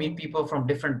 you meet people from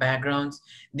different backgrounds.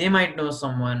 They might know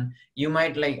someone, you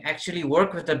might like actually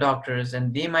work with the doctors,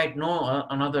 and they might know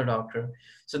another doctor.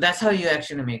 So that's how you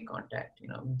actually make contact.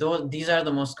 These are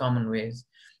the most common ways.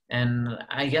 And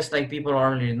I guess like people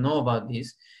already know about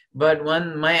these. But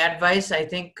my advice, I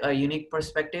think a unique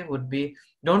perspective would be,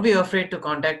 don't be afraid to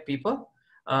contact people.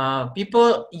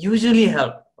 People usually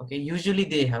help. Okay, usually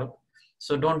they help.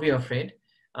 So don't be afraid.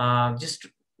 Just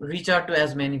reach out to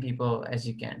as many people as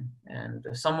you can, and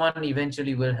someone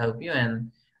eventually will help you,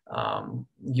 and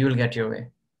you'll get your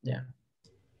way. Yeah.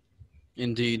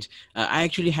 Indeed. I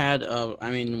actually had,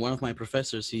 one of my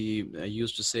professors, he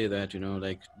used to say that,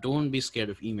 like, don't be scared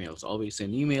of emails. Always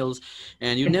send emails.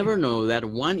 And you never know that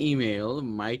one email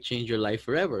might change your life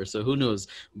forever. So who knows?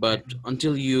 But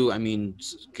until you,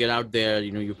 get out there,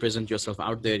 you present yourself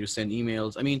out there, you send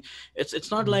emails. It's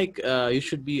not like you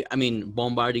should be,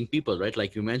 bombarding people, right?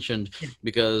 Like you mentioned,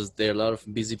 because there are a lot of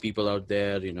busy people out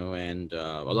there, and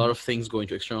a lot of things going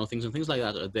to external things and things like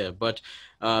that are there. But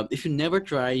if you never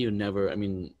try, you never,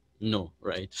 no,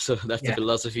 right? So that's the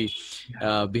philosophy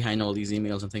behind all these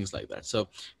emails and things like that. So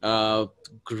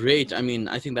great.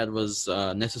 I think that was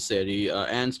necessary,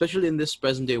 and especially in this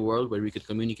present day world where we could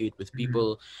communicate with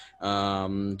people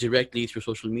directly through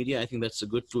social media. I think that's a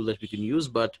good tool that we can use,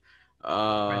 but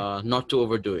not to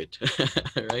overdo it.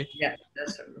 Right? Yeah,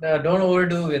 don't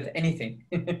overdo with anything.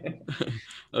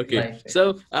 Okay,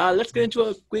 so let's get into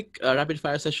a quick rapid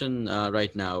fire session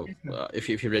right now, if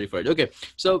you're ready for it. Okay,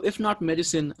 so if not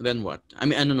medicine, then what?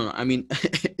 No,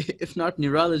 if not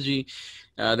neurology,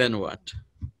 then what?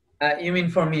 You mean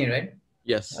for me, right?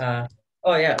 Yes.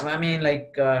 Oh yeah,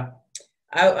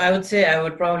 I would say I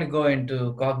would probably go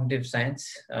into cognitive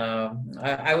science.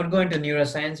 I would go into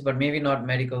neuroscience, but maybe not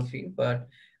medical field. But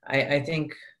I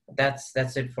think that's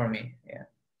it for me. Yeah,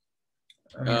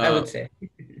 I would say.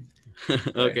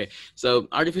 Okay, so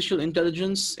artificial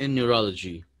intelligence in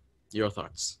neurology, your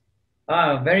thoughts?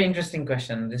 Very interesting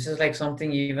question. This is like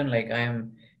something even like I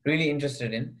am really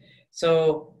interested in.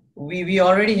 So we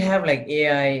already have like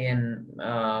AI in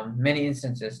many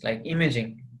instances, like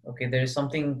imaging. Okay, there is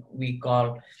something we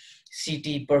call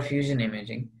CT perfusion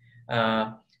imaging.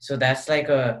 So that's like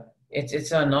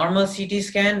it's a normal CT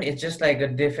scan. It's just like the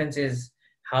difference is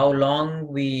how long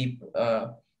we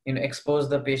expose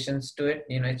the patients to it.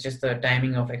 It's just the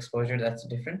timing of exposure that's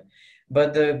different.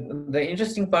 But the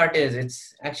interesting part is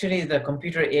it's actually the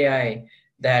computer AI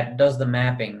that does the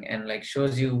mapping and like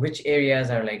shows you which areas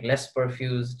are like less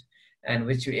perfused and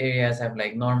which areas have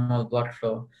like normal blood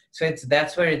flow. So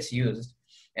that's where it's used.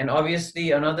 And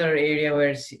obviously another area where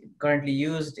it's currently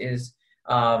used is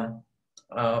in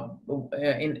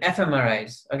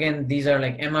fMRIs. Again, these are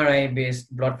like MRI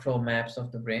based blood flow maps of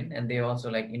the brain, and they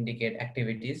also like indicate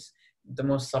activities, the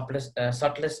most subtlest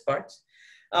parts.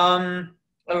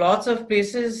 Lots of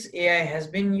places AI has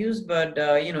been used, but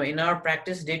in our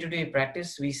practice, day-to-day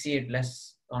practice, we see it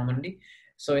less commonly.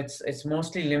 So it's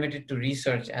mostly limited to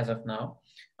research as of now.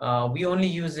 We only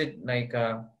use it like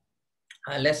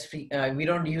we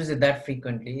don't use it that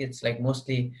frequently. It's like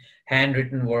mostly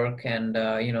handwritten work and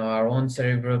our own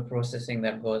cerebral processing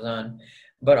that goes on.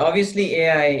 But obviously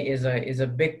AI is a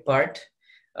big part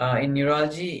in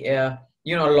neurology. A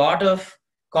lot of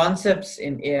concepts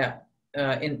in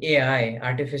AI,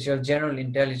 artificial general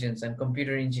intelligence and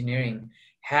computer engineering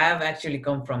have actually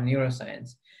come from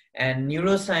neuroscience. And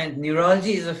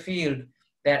neurology is a field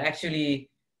that actually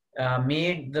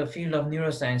made the field of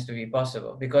neuroscience to be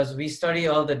possible, because we study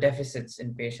all the deficits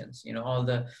in patients, all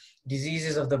the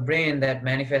diseases of the brain that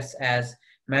manifest as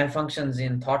malfunctions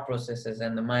in thought processes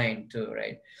and the mind too,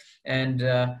 right? And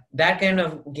that kind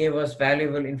of gave us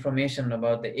valuable information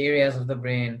about the areas of the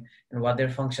brain and what their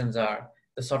functions are,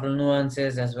 the subtle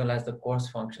nuances as well as the coarse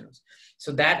functions.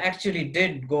 So that actually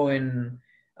did go in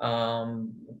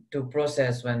to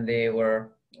process when they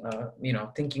were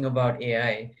thinking about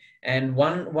AI. And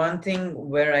one thing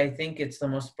where I think it's the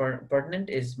most pertinent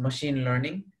is machine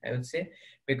learning, I would say,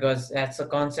 because that's a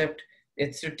concept.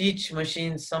 It's to teach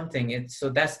machines something. It's so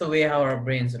that's the way how our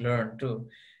brains learn too.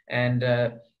 And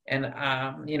there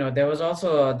was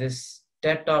also this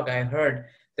TED talk I heard.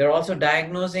 They're also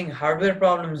diagnosing hardware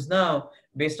problems now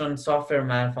based on software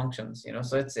malfunctions.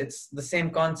 So it's the same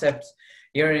concepts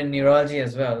here in neurology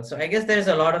as well. So I guess there's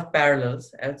a lot of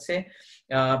parallels, I would say.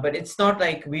 But it's not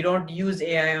like we don't use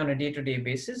AI on a day-to-day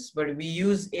basis, but we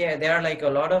use AI. There are like a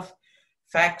lot of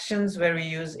factions where we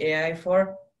use AI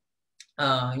for.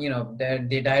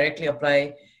 They directly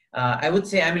apply. I would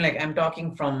say, I mean, like I'm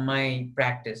talking from my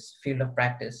field of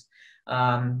practice.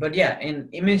 But yeah, in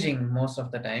imaging, most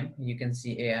of the time you can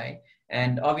see AI.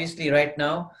 And obviously right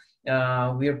now,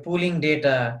 we are pooling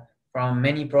data from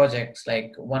many projects.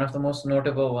 Like one of the most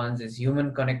notable ones is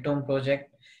Human Connectome project.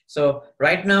 So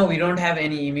right now we don't have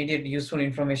any immediate useful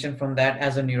information from that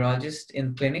as a neurologist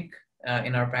in clinic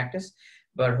in our practice,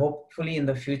 but hopefully in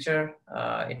the future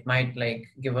it might like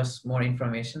give us more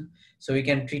information so we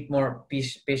can treat more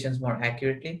patients more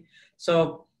accurately.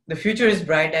 So the future is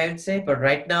bright, I would say, but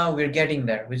right now we're getting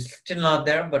there. We're still not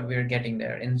there, but we're getting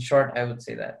there. In short, I would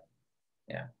say that.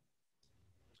 Yeah.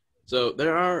 So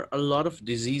there are a lot of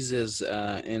diseases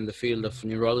in the field of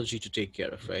neurology to take care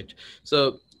of, right?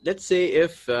 So let's say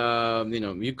if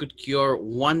you could cure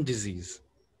one disease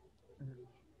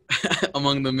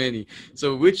among the many.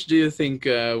 So which do you think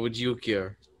would you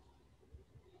cure?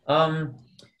 Um,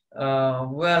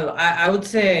 well, I would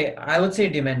say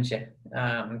dementia,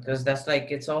 because that's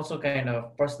like it's also kind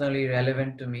of personally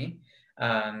relevant to me.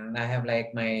 I have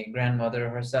like my grandmother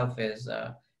herself is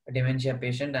a dementia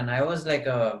patient, and I was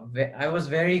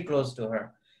very close to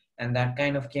her, and that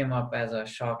kind of came up as a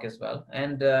shock as well.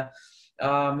 And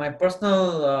my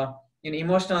personal,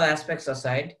 emotional aspects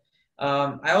aside,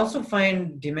 I also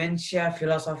find dementia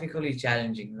philosophically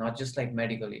challenging, not just like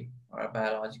medically or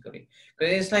biologically,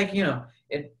 because it's like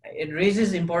it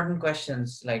raises important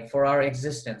questions like for our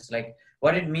existence, like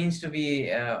what it means to be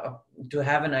to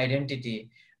have an identity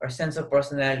or sense of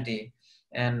personality,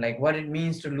 and like what it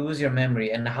means to lose your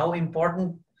memory, and how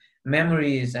important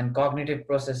memories and cognitive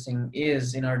processing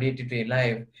is in our day-to-day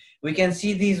life. We can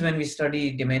see these when we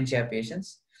study dementia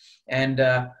patients. And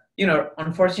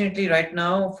unfortunately right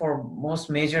now for most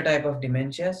major type of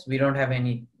dementias we don't have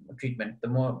any treatment, the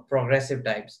more progressive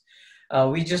types.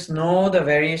 We just know the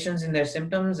variations in their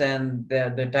symptoms and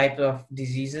the type of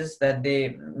diseases that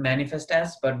they manifest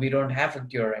as, but we don't have a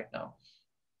cure right now.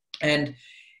 And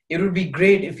it would be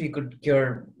great if we could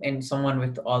cure in someone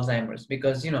with Alzheimer's,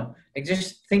 because like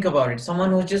just think about it,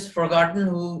 someone who's just forgotten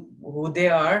who they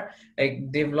are, like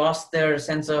they've lost their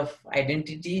sense of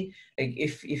identity. Like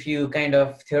if you kind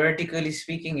of theoretically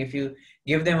speaking, if you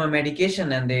give them a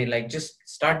medication and they like just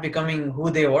start becoming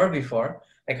who they were before,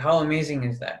 like how amazing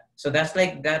is that? So that's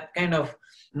like that kind of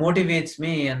motivates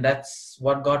me, and that's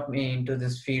what got me into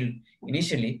this field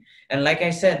initially. And like I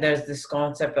said, there's this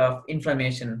concept of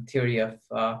inflammation theory of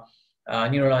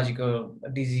neurological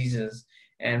diseases,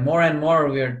 and more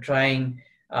we're trying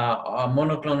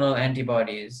monoclonal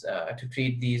antibodies to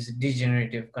treat these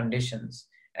degenerative conditions.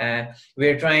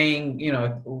 We're trying,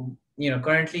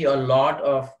 currently a lot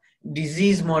of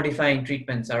disease modifying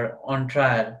treatments are on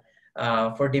trial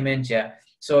for dementia.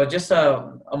 So just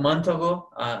a month ago,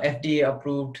 FDA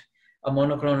approved a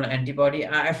monoclonal antibody.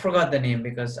 I forgot the name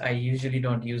because I usually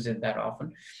don't use it that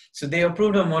often. So they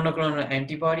approved a monoclonal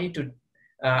antibody to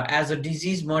as a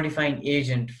disease modifying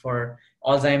agent for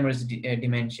Alzheimer's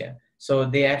dementia. So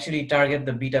they actually target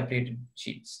the beta platelet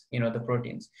sheets, the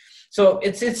proteins. So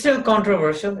it's still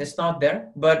controversial. It's not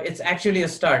there, but it's actually a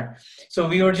start. So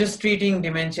we were just treating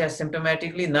dementia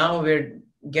symptomatically. Now we're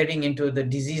getting into the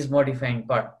disease modifying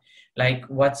part, like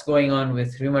what's going on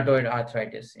with rheumatoid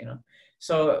arthritis,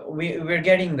 So we're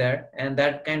getting there, and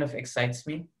that kind of excites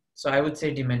me. So I would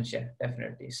say dementia,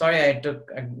 definitely. Sorry, I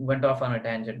went off on a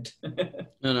tangent.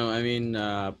 No, I mean,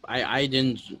 I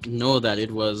didn't know that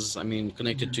it was, I mean,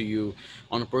 connected to you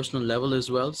on a personal level as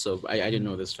well. So I didn't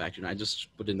know this fact. I just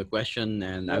put in the question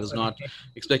and I That's was not okay.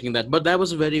 expecting that. But that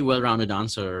was a very well-rounded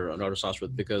answer, Dr.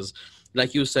 Shashwat, because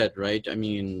like you said, right, I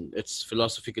mean, it's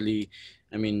philosophically,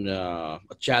 I mean, a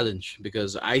challenge,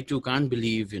 because I too can't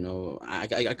believe,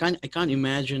 I can't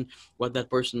imagine what that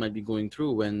person might be going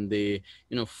through when they,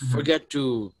 Mhm.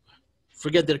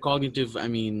 forget their cognitive, I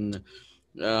mean,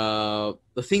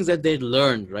 the things that they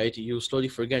learned, right? You slowly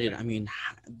forget it. I mean,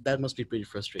 that must be pretty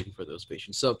frustrating for those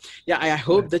patients. So yeah, I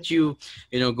hope that you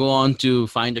know, go on to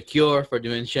find a cure for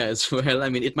dementia as well. I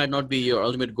mean, it might not be your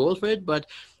ultimate goal for it, but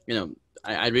you know,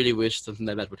 I really wish something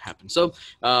like that would happen. So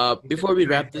before we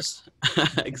wrap this,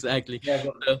 exactly. Yeah,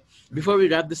 go. So before we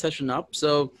wrap this session up,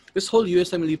 so this whole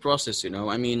USMLE process, you know,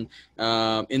 I mean,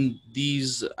 in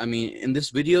this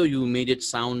video, you made it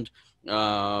sound,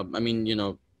 I mean, you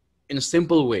know, in a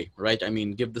simple way, right? I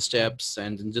mean, give the steps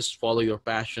and then just follow your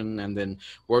passion and then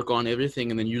work on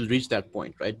everything and then you'll reach that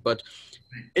point, right? But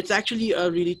it's actually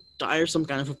a really tiresome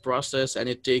kind of a process and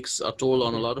it takes a toll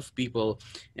on a lot of people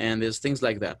and there's things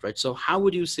like that, right? So how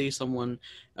would you say someone,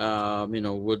 you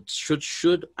know,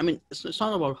 should, I mean, it's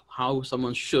not about how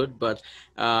someone should, but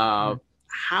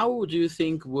how do you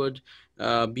think would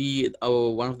be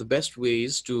one of the best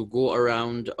ways to go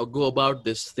around or go about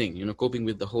this thing, you know, coping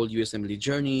with the whole USMLE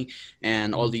journey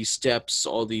and all these steps,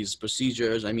 all these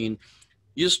procedures? I mean,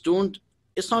 you just don't,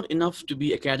 it's not enough to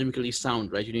be academically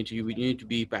sound, right? You need to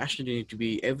be passionate, you need to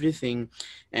be everything,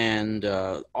 and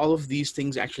all of these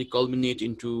things actually culminate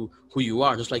into who you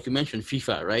are, just like you mentioned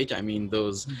FIFA, right? I mean,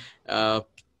 those uh,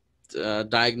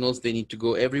 diagonals, they need to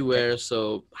go everywhere.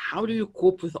 So how do you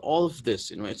cope with all of this?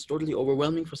 You know, it's totally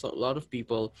overwhelming for a lot of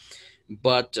people,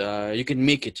 but you can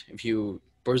make it if you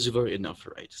persevere enough,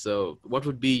 right? So what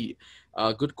would be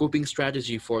a good coping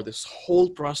strategy for this whole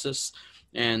process,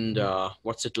 and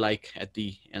what's it like at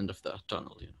the end of the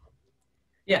tunnel, you know?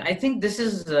 Yeah, I think this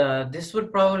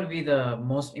would probably be the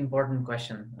most important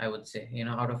question, I would say, you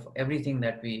know, out of everything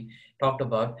that we talked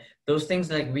about. Those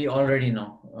things like we already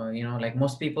know, you know, like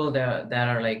most people that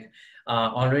are like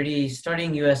already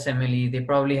studying USMLE, they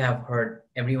probably have heard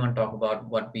everyone talk about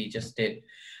what we just did.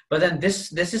 But then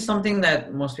this is something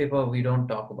that most people, we don't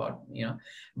talk about, you know.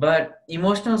 But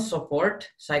emotional support,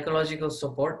 psychological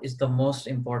support is the most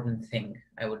important thing,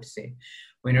 I would say,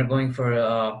 when you're going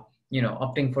for you know,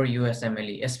 opting for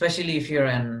USMLE, especially if you're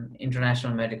an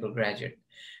international medical graduate,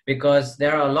 because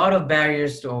there are a lot of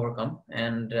barriers to overcome.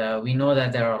 And we know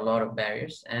that there are a lot of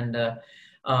barriers. And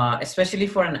especially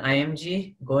for an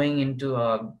IMG going into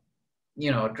a,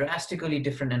 you know, drastically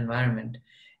different environment,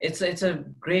 it's a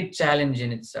great challenge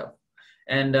in itself.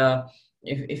 And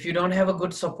if you don't have a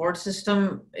good support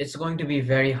system, it's going to be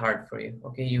very hard for you.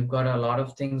 Okay, you've got a lot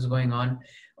of things going on.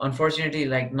 Unfortunately,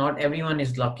 like not everyone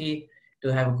is lucky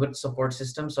to have a good support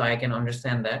system, so I can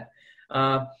understand that.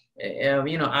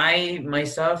 You know, I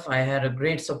myself, I had a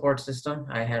great support system.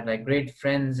 I had like great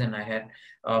friends and I had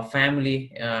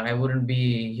family. I wouldn't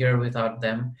be here without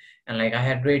them. And like I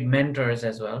had great mentors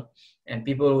as well, and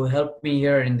people who helped me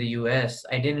here in the US.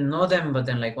 I didn't know them, but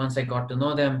then like once I got to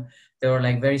know them, they were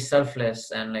like very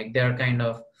selfless, and like their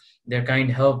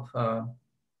kind help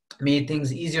made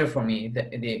things easier for me.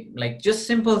 They like just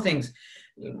simple things,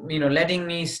 you know, letting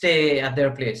me stay at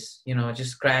their place, you know,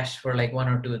 just crash for like 1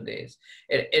 or 2 days.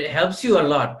 It helps you a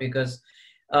lot because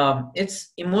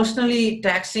it's emotionally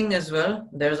taxing as well.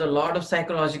 There's a lot of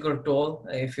psychological toll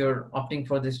if you're opting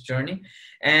for this journey.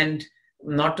 And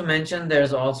not to mention,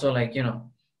 there's also like, you know,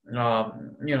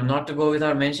 not to go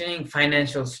without mentioning,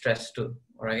 financial stress too,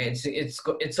 right?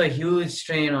 It's a huge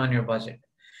strain on your budget.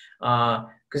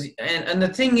 Because and the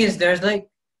thing is, there's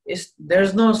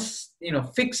no, you know,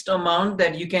 fixed amount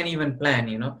that you can even plan,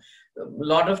 you know. A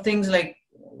lot of things, like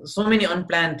so many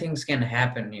unplanned things can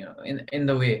happen, you know, in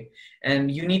the way, and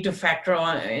you need to factor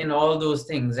on in all those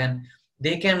things, and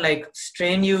they can like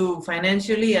strain you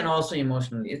financially and also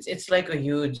emotionally. It's like a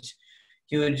huge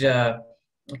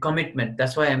commitment.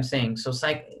 That's why I'm saying, so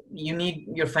you need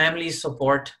your family's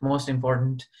support, most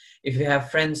important. If you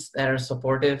have friends that are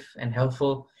supportive and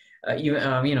helpful, you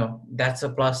know, that's a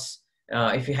plus.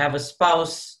 If you have a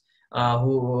spouse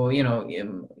who, you know,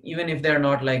 even if they're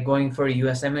not like going for a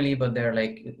USMLE, but they're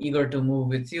like eager to move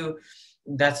with you,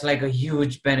 that's like a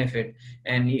huge benefit.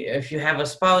 And if you have a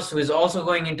spouse who is also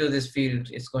going into this field,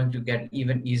 it's going to get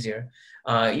even easier.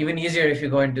 Even easier if you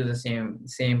go into the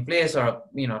same place, or,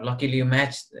 you know, luckily you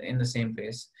match in the same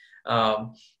place.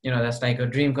 You know, that's like a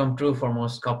dream come true for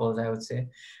most couples, I would say.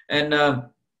 And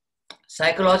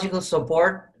psychological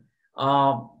support,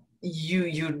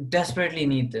 you desperately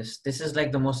need this. This is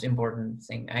like the most important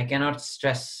thing. I cannot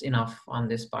stress enough on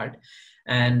this part.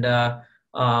 And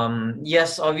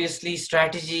yes, obviously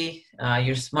strategy,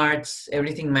 your smarts,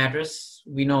 everything matters.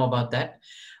 We know about that.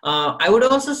 I would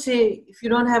also say, if you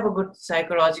don't have a good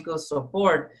psychological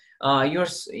support,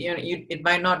 it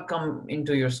might not come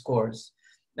into your scores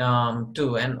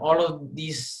too. And all of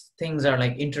these things are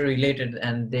like interrelated,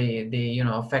 and they you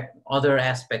know, affect other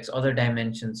aspects, other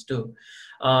dimensions too.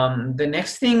 The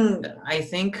next thing I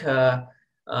think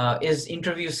is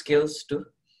interview skills too.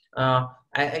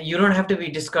 You don't have to be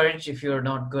discouraged if you're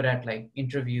not good at like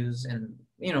interviews, and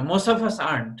most of us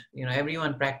aren't.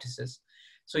 Everyone practices,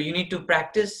 so you need to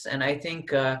practice. And I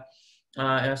think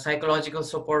psychological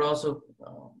support also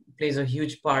plays a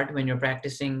huge part when you're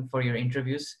practicing for your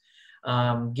interviews,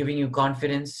 giving you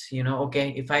confidence. Okay,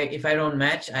 if I don't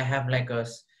match, I have like a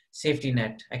safety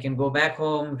net. I can go back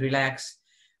home, relax.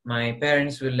 My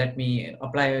parents will let me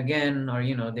apply again, or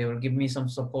they will give me some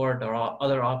support or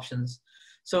other options.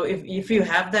 So if you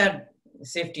have that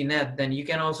safety net, then you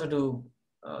can also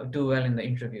do well in the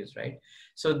interviews, right?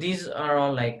 So these are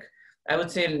all, like, I would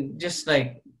say, just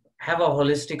like have a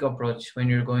holistic approach when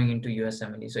you're going into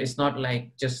USMLE. So it's not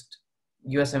like just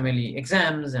USMLE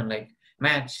exams and like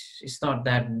match. It's not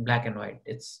that black and white.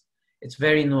 It's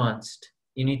very nuanced.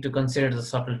 You need to consider the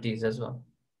subtleties as well.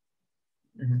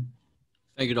 Mm-hmm.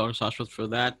 Thank you, Dr. Shashwat, for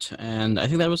that. And I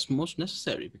think that was most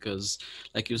necessary because,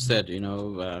 like you said,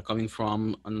 coming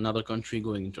from another country,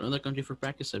 going into another country for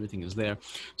practice, everything is there.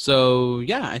 So,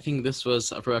 yeah, I think this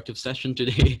was a productive session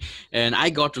today. And I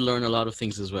got to learn a lot of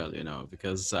things as well,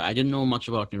 because I didn't know much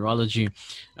about neurology.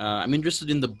 I'm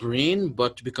interested in the brain,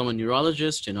 but to become a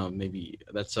neurologist, maybe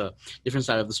that's a different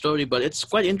side of the story. But it's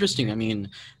quite interesting. I mean,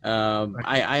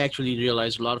 I actually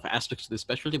realized a lot of aspects to this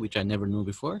specialty, which I never knew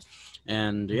before.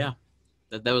 And, yeah.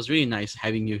 That was really nice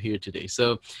having you here today.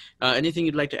 So anything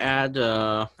you'd like to add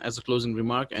as a closing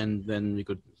remark, and then we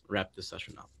could wrap this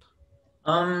session up?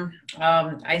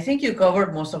 I think you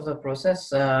covered most of the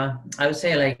process. I would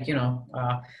say, like,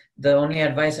 the only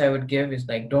advice I would give is,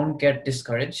 like, don't get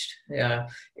discouraged.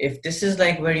 If this is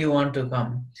like where you want to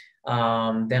come,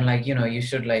 then, like, you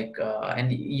should, like,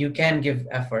 and you can give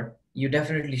effort. You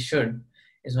definitely should,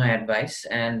 is my advice.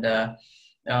 And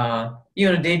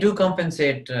they do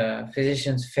compensate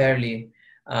physicians fairly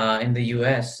in the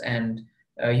US, and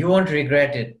you won't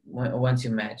regret it once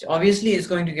you match. Obviously, it's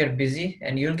going to get busy,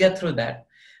 and you'll get through that,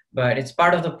 but it's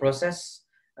part of the process.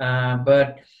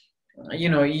 But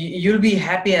you'll be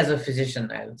happy as a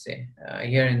physician, I would say,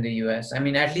 here in the US. I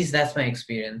mean, at least that's my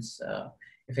experience.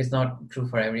 If it's not true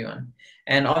for everyone.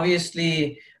 And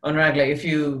obviously, Anurag, like, if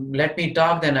you let me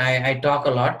talk, then I talk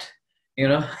a lot.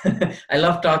 I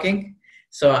love talking.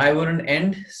 So I wouldn't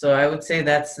end. So I would say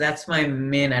that's my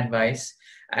main advice.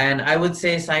 And I would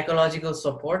say psychological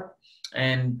support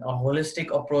and a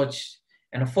holistic approach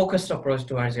and a focused approach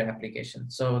towards your application.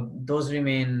 So those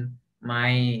remain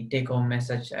my take-home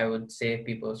message. I would say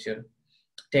people should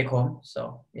take home.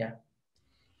 So yeah.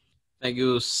 Thank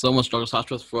you so much, Dr.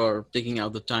 Shashwat, for taking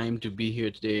out the time to be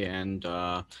here today and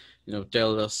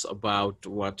tell us about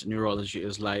what neurology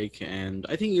is like. And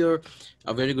I think you're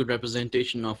a very good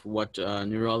representation of what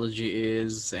neurology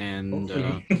is, and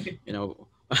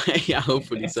yeah,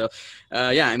 hopefully. So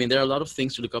yeah, I mean, there are a lot of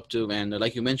things to look up to, and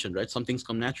like you mentioned, right, some things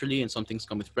come naturally and some things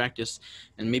come with practice.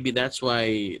 And maybe that's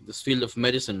why this field of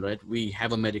medicine, right, we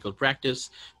have a medical practice,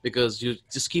 because you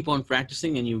just keep on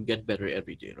practicing and you get better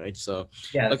every day, right? So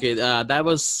yeah. Okay, that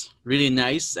was really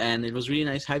nice, and it was really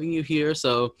nice having you here.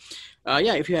 So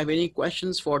yeah, if you have any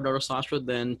questions for Dr. Shashwat,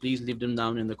 then please leave them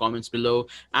down in the comments below.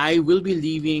 I will be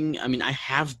leaving, I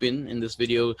have been in this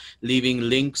video leaving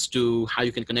links to how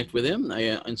you can connect with him.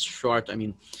 In short,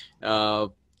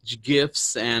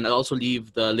 GIFs, and I'll also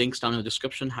leave the links down in the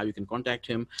description how you can contact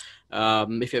him.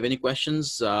 If you have any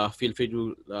questions, feel free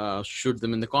to shoot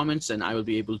them in the comments, and I will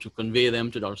be able to convey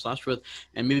them to Dr. Shashwat,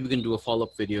 and maybe we can do a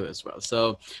follow-up video as well.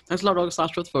 So thanks a lot, Dr.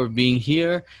 Shashwat, for being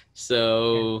here.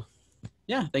 So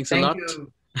yeah, thanks a lot.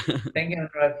 Thank you,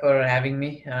 Anurag, for having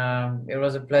me. It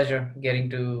was a pleasure getting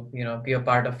to be a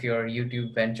part of your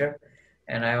YouTube venture,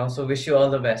 and I also wish you all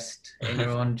the best in your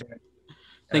own journey.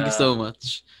 Thank you so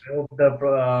much. I hope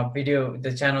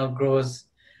the channel grows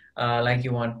like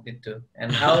you want it to,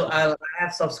 and I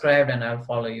have subscribed and I'll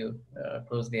follow you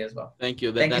closely as well. Thank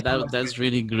you. That's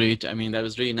really great. I mean, that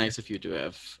was really nice of you to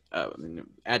have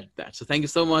added that. So thank you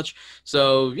so much.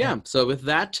 So yeah, so with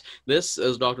that, this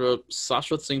is Dr.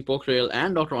 Shashwat Singh Pokharel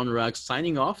and Dr. Anurag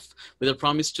signing off with a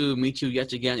promise to meet you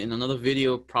yet again in another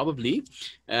video probably.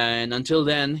 And until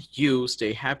then, you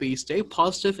stay happy, stay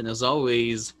positive, and as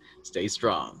always, stay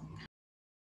strong.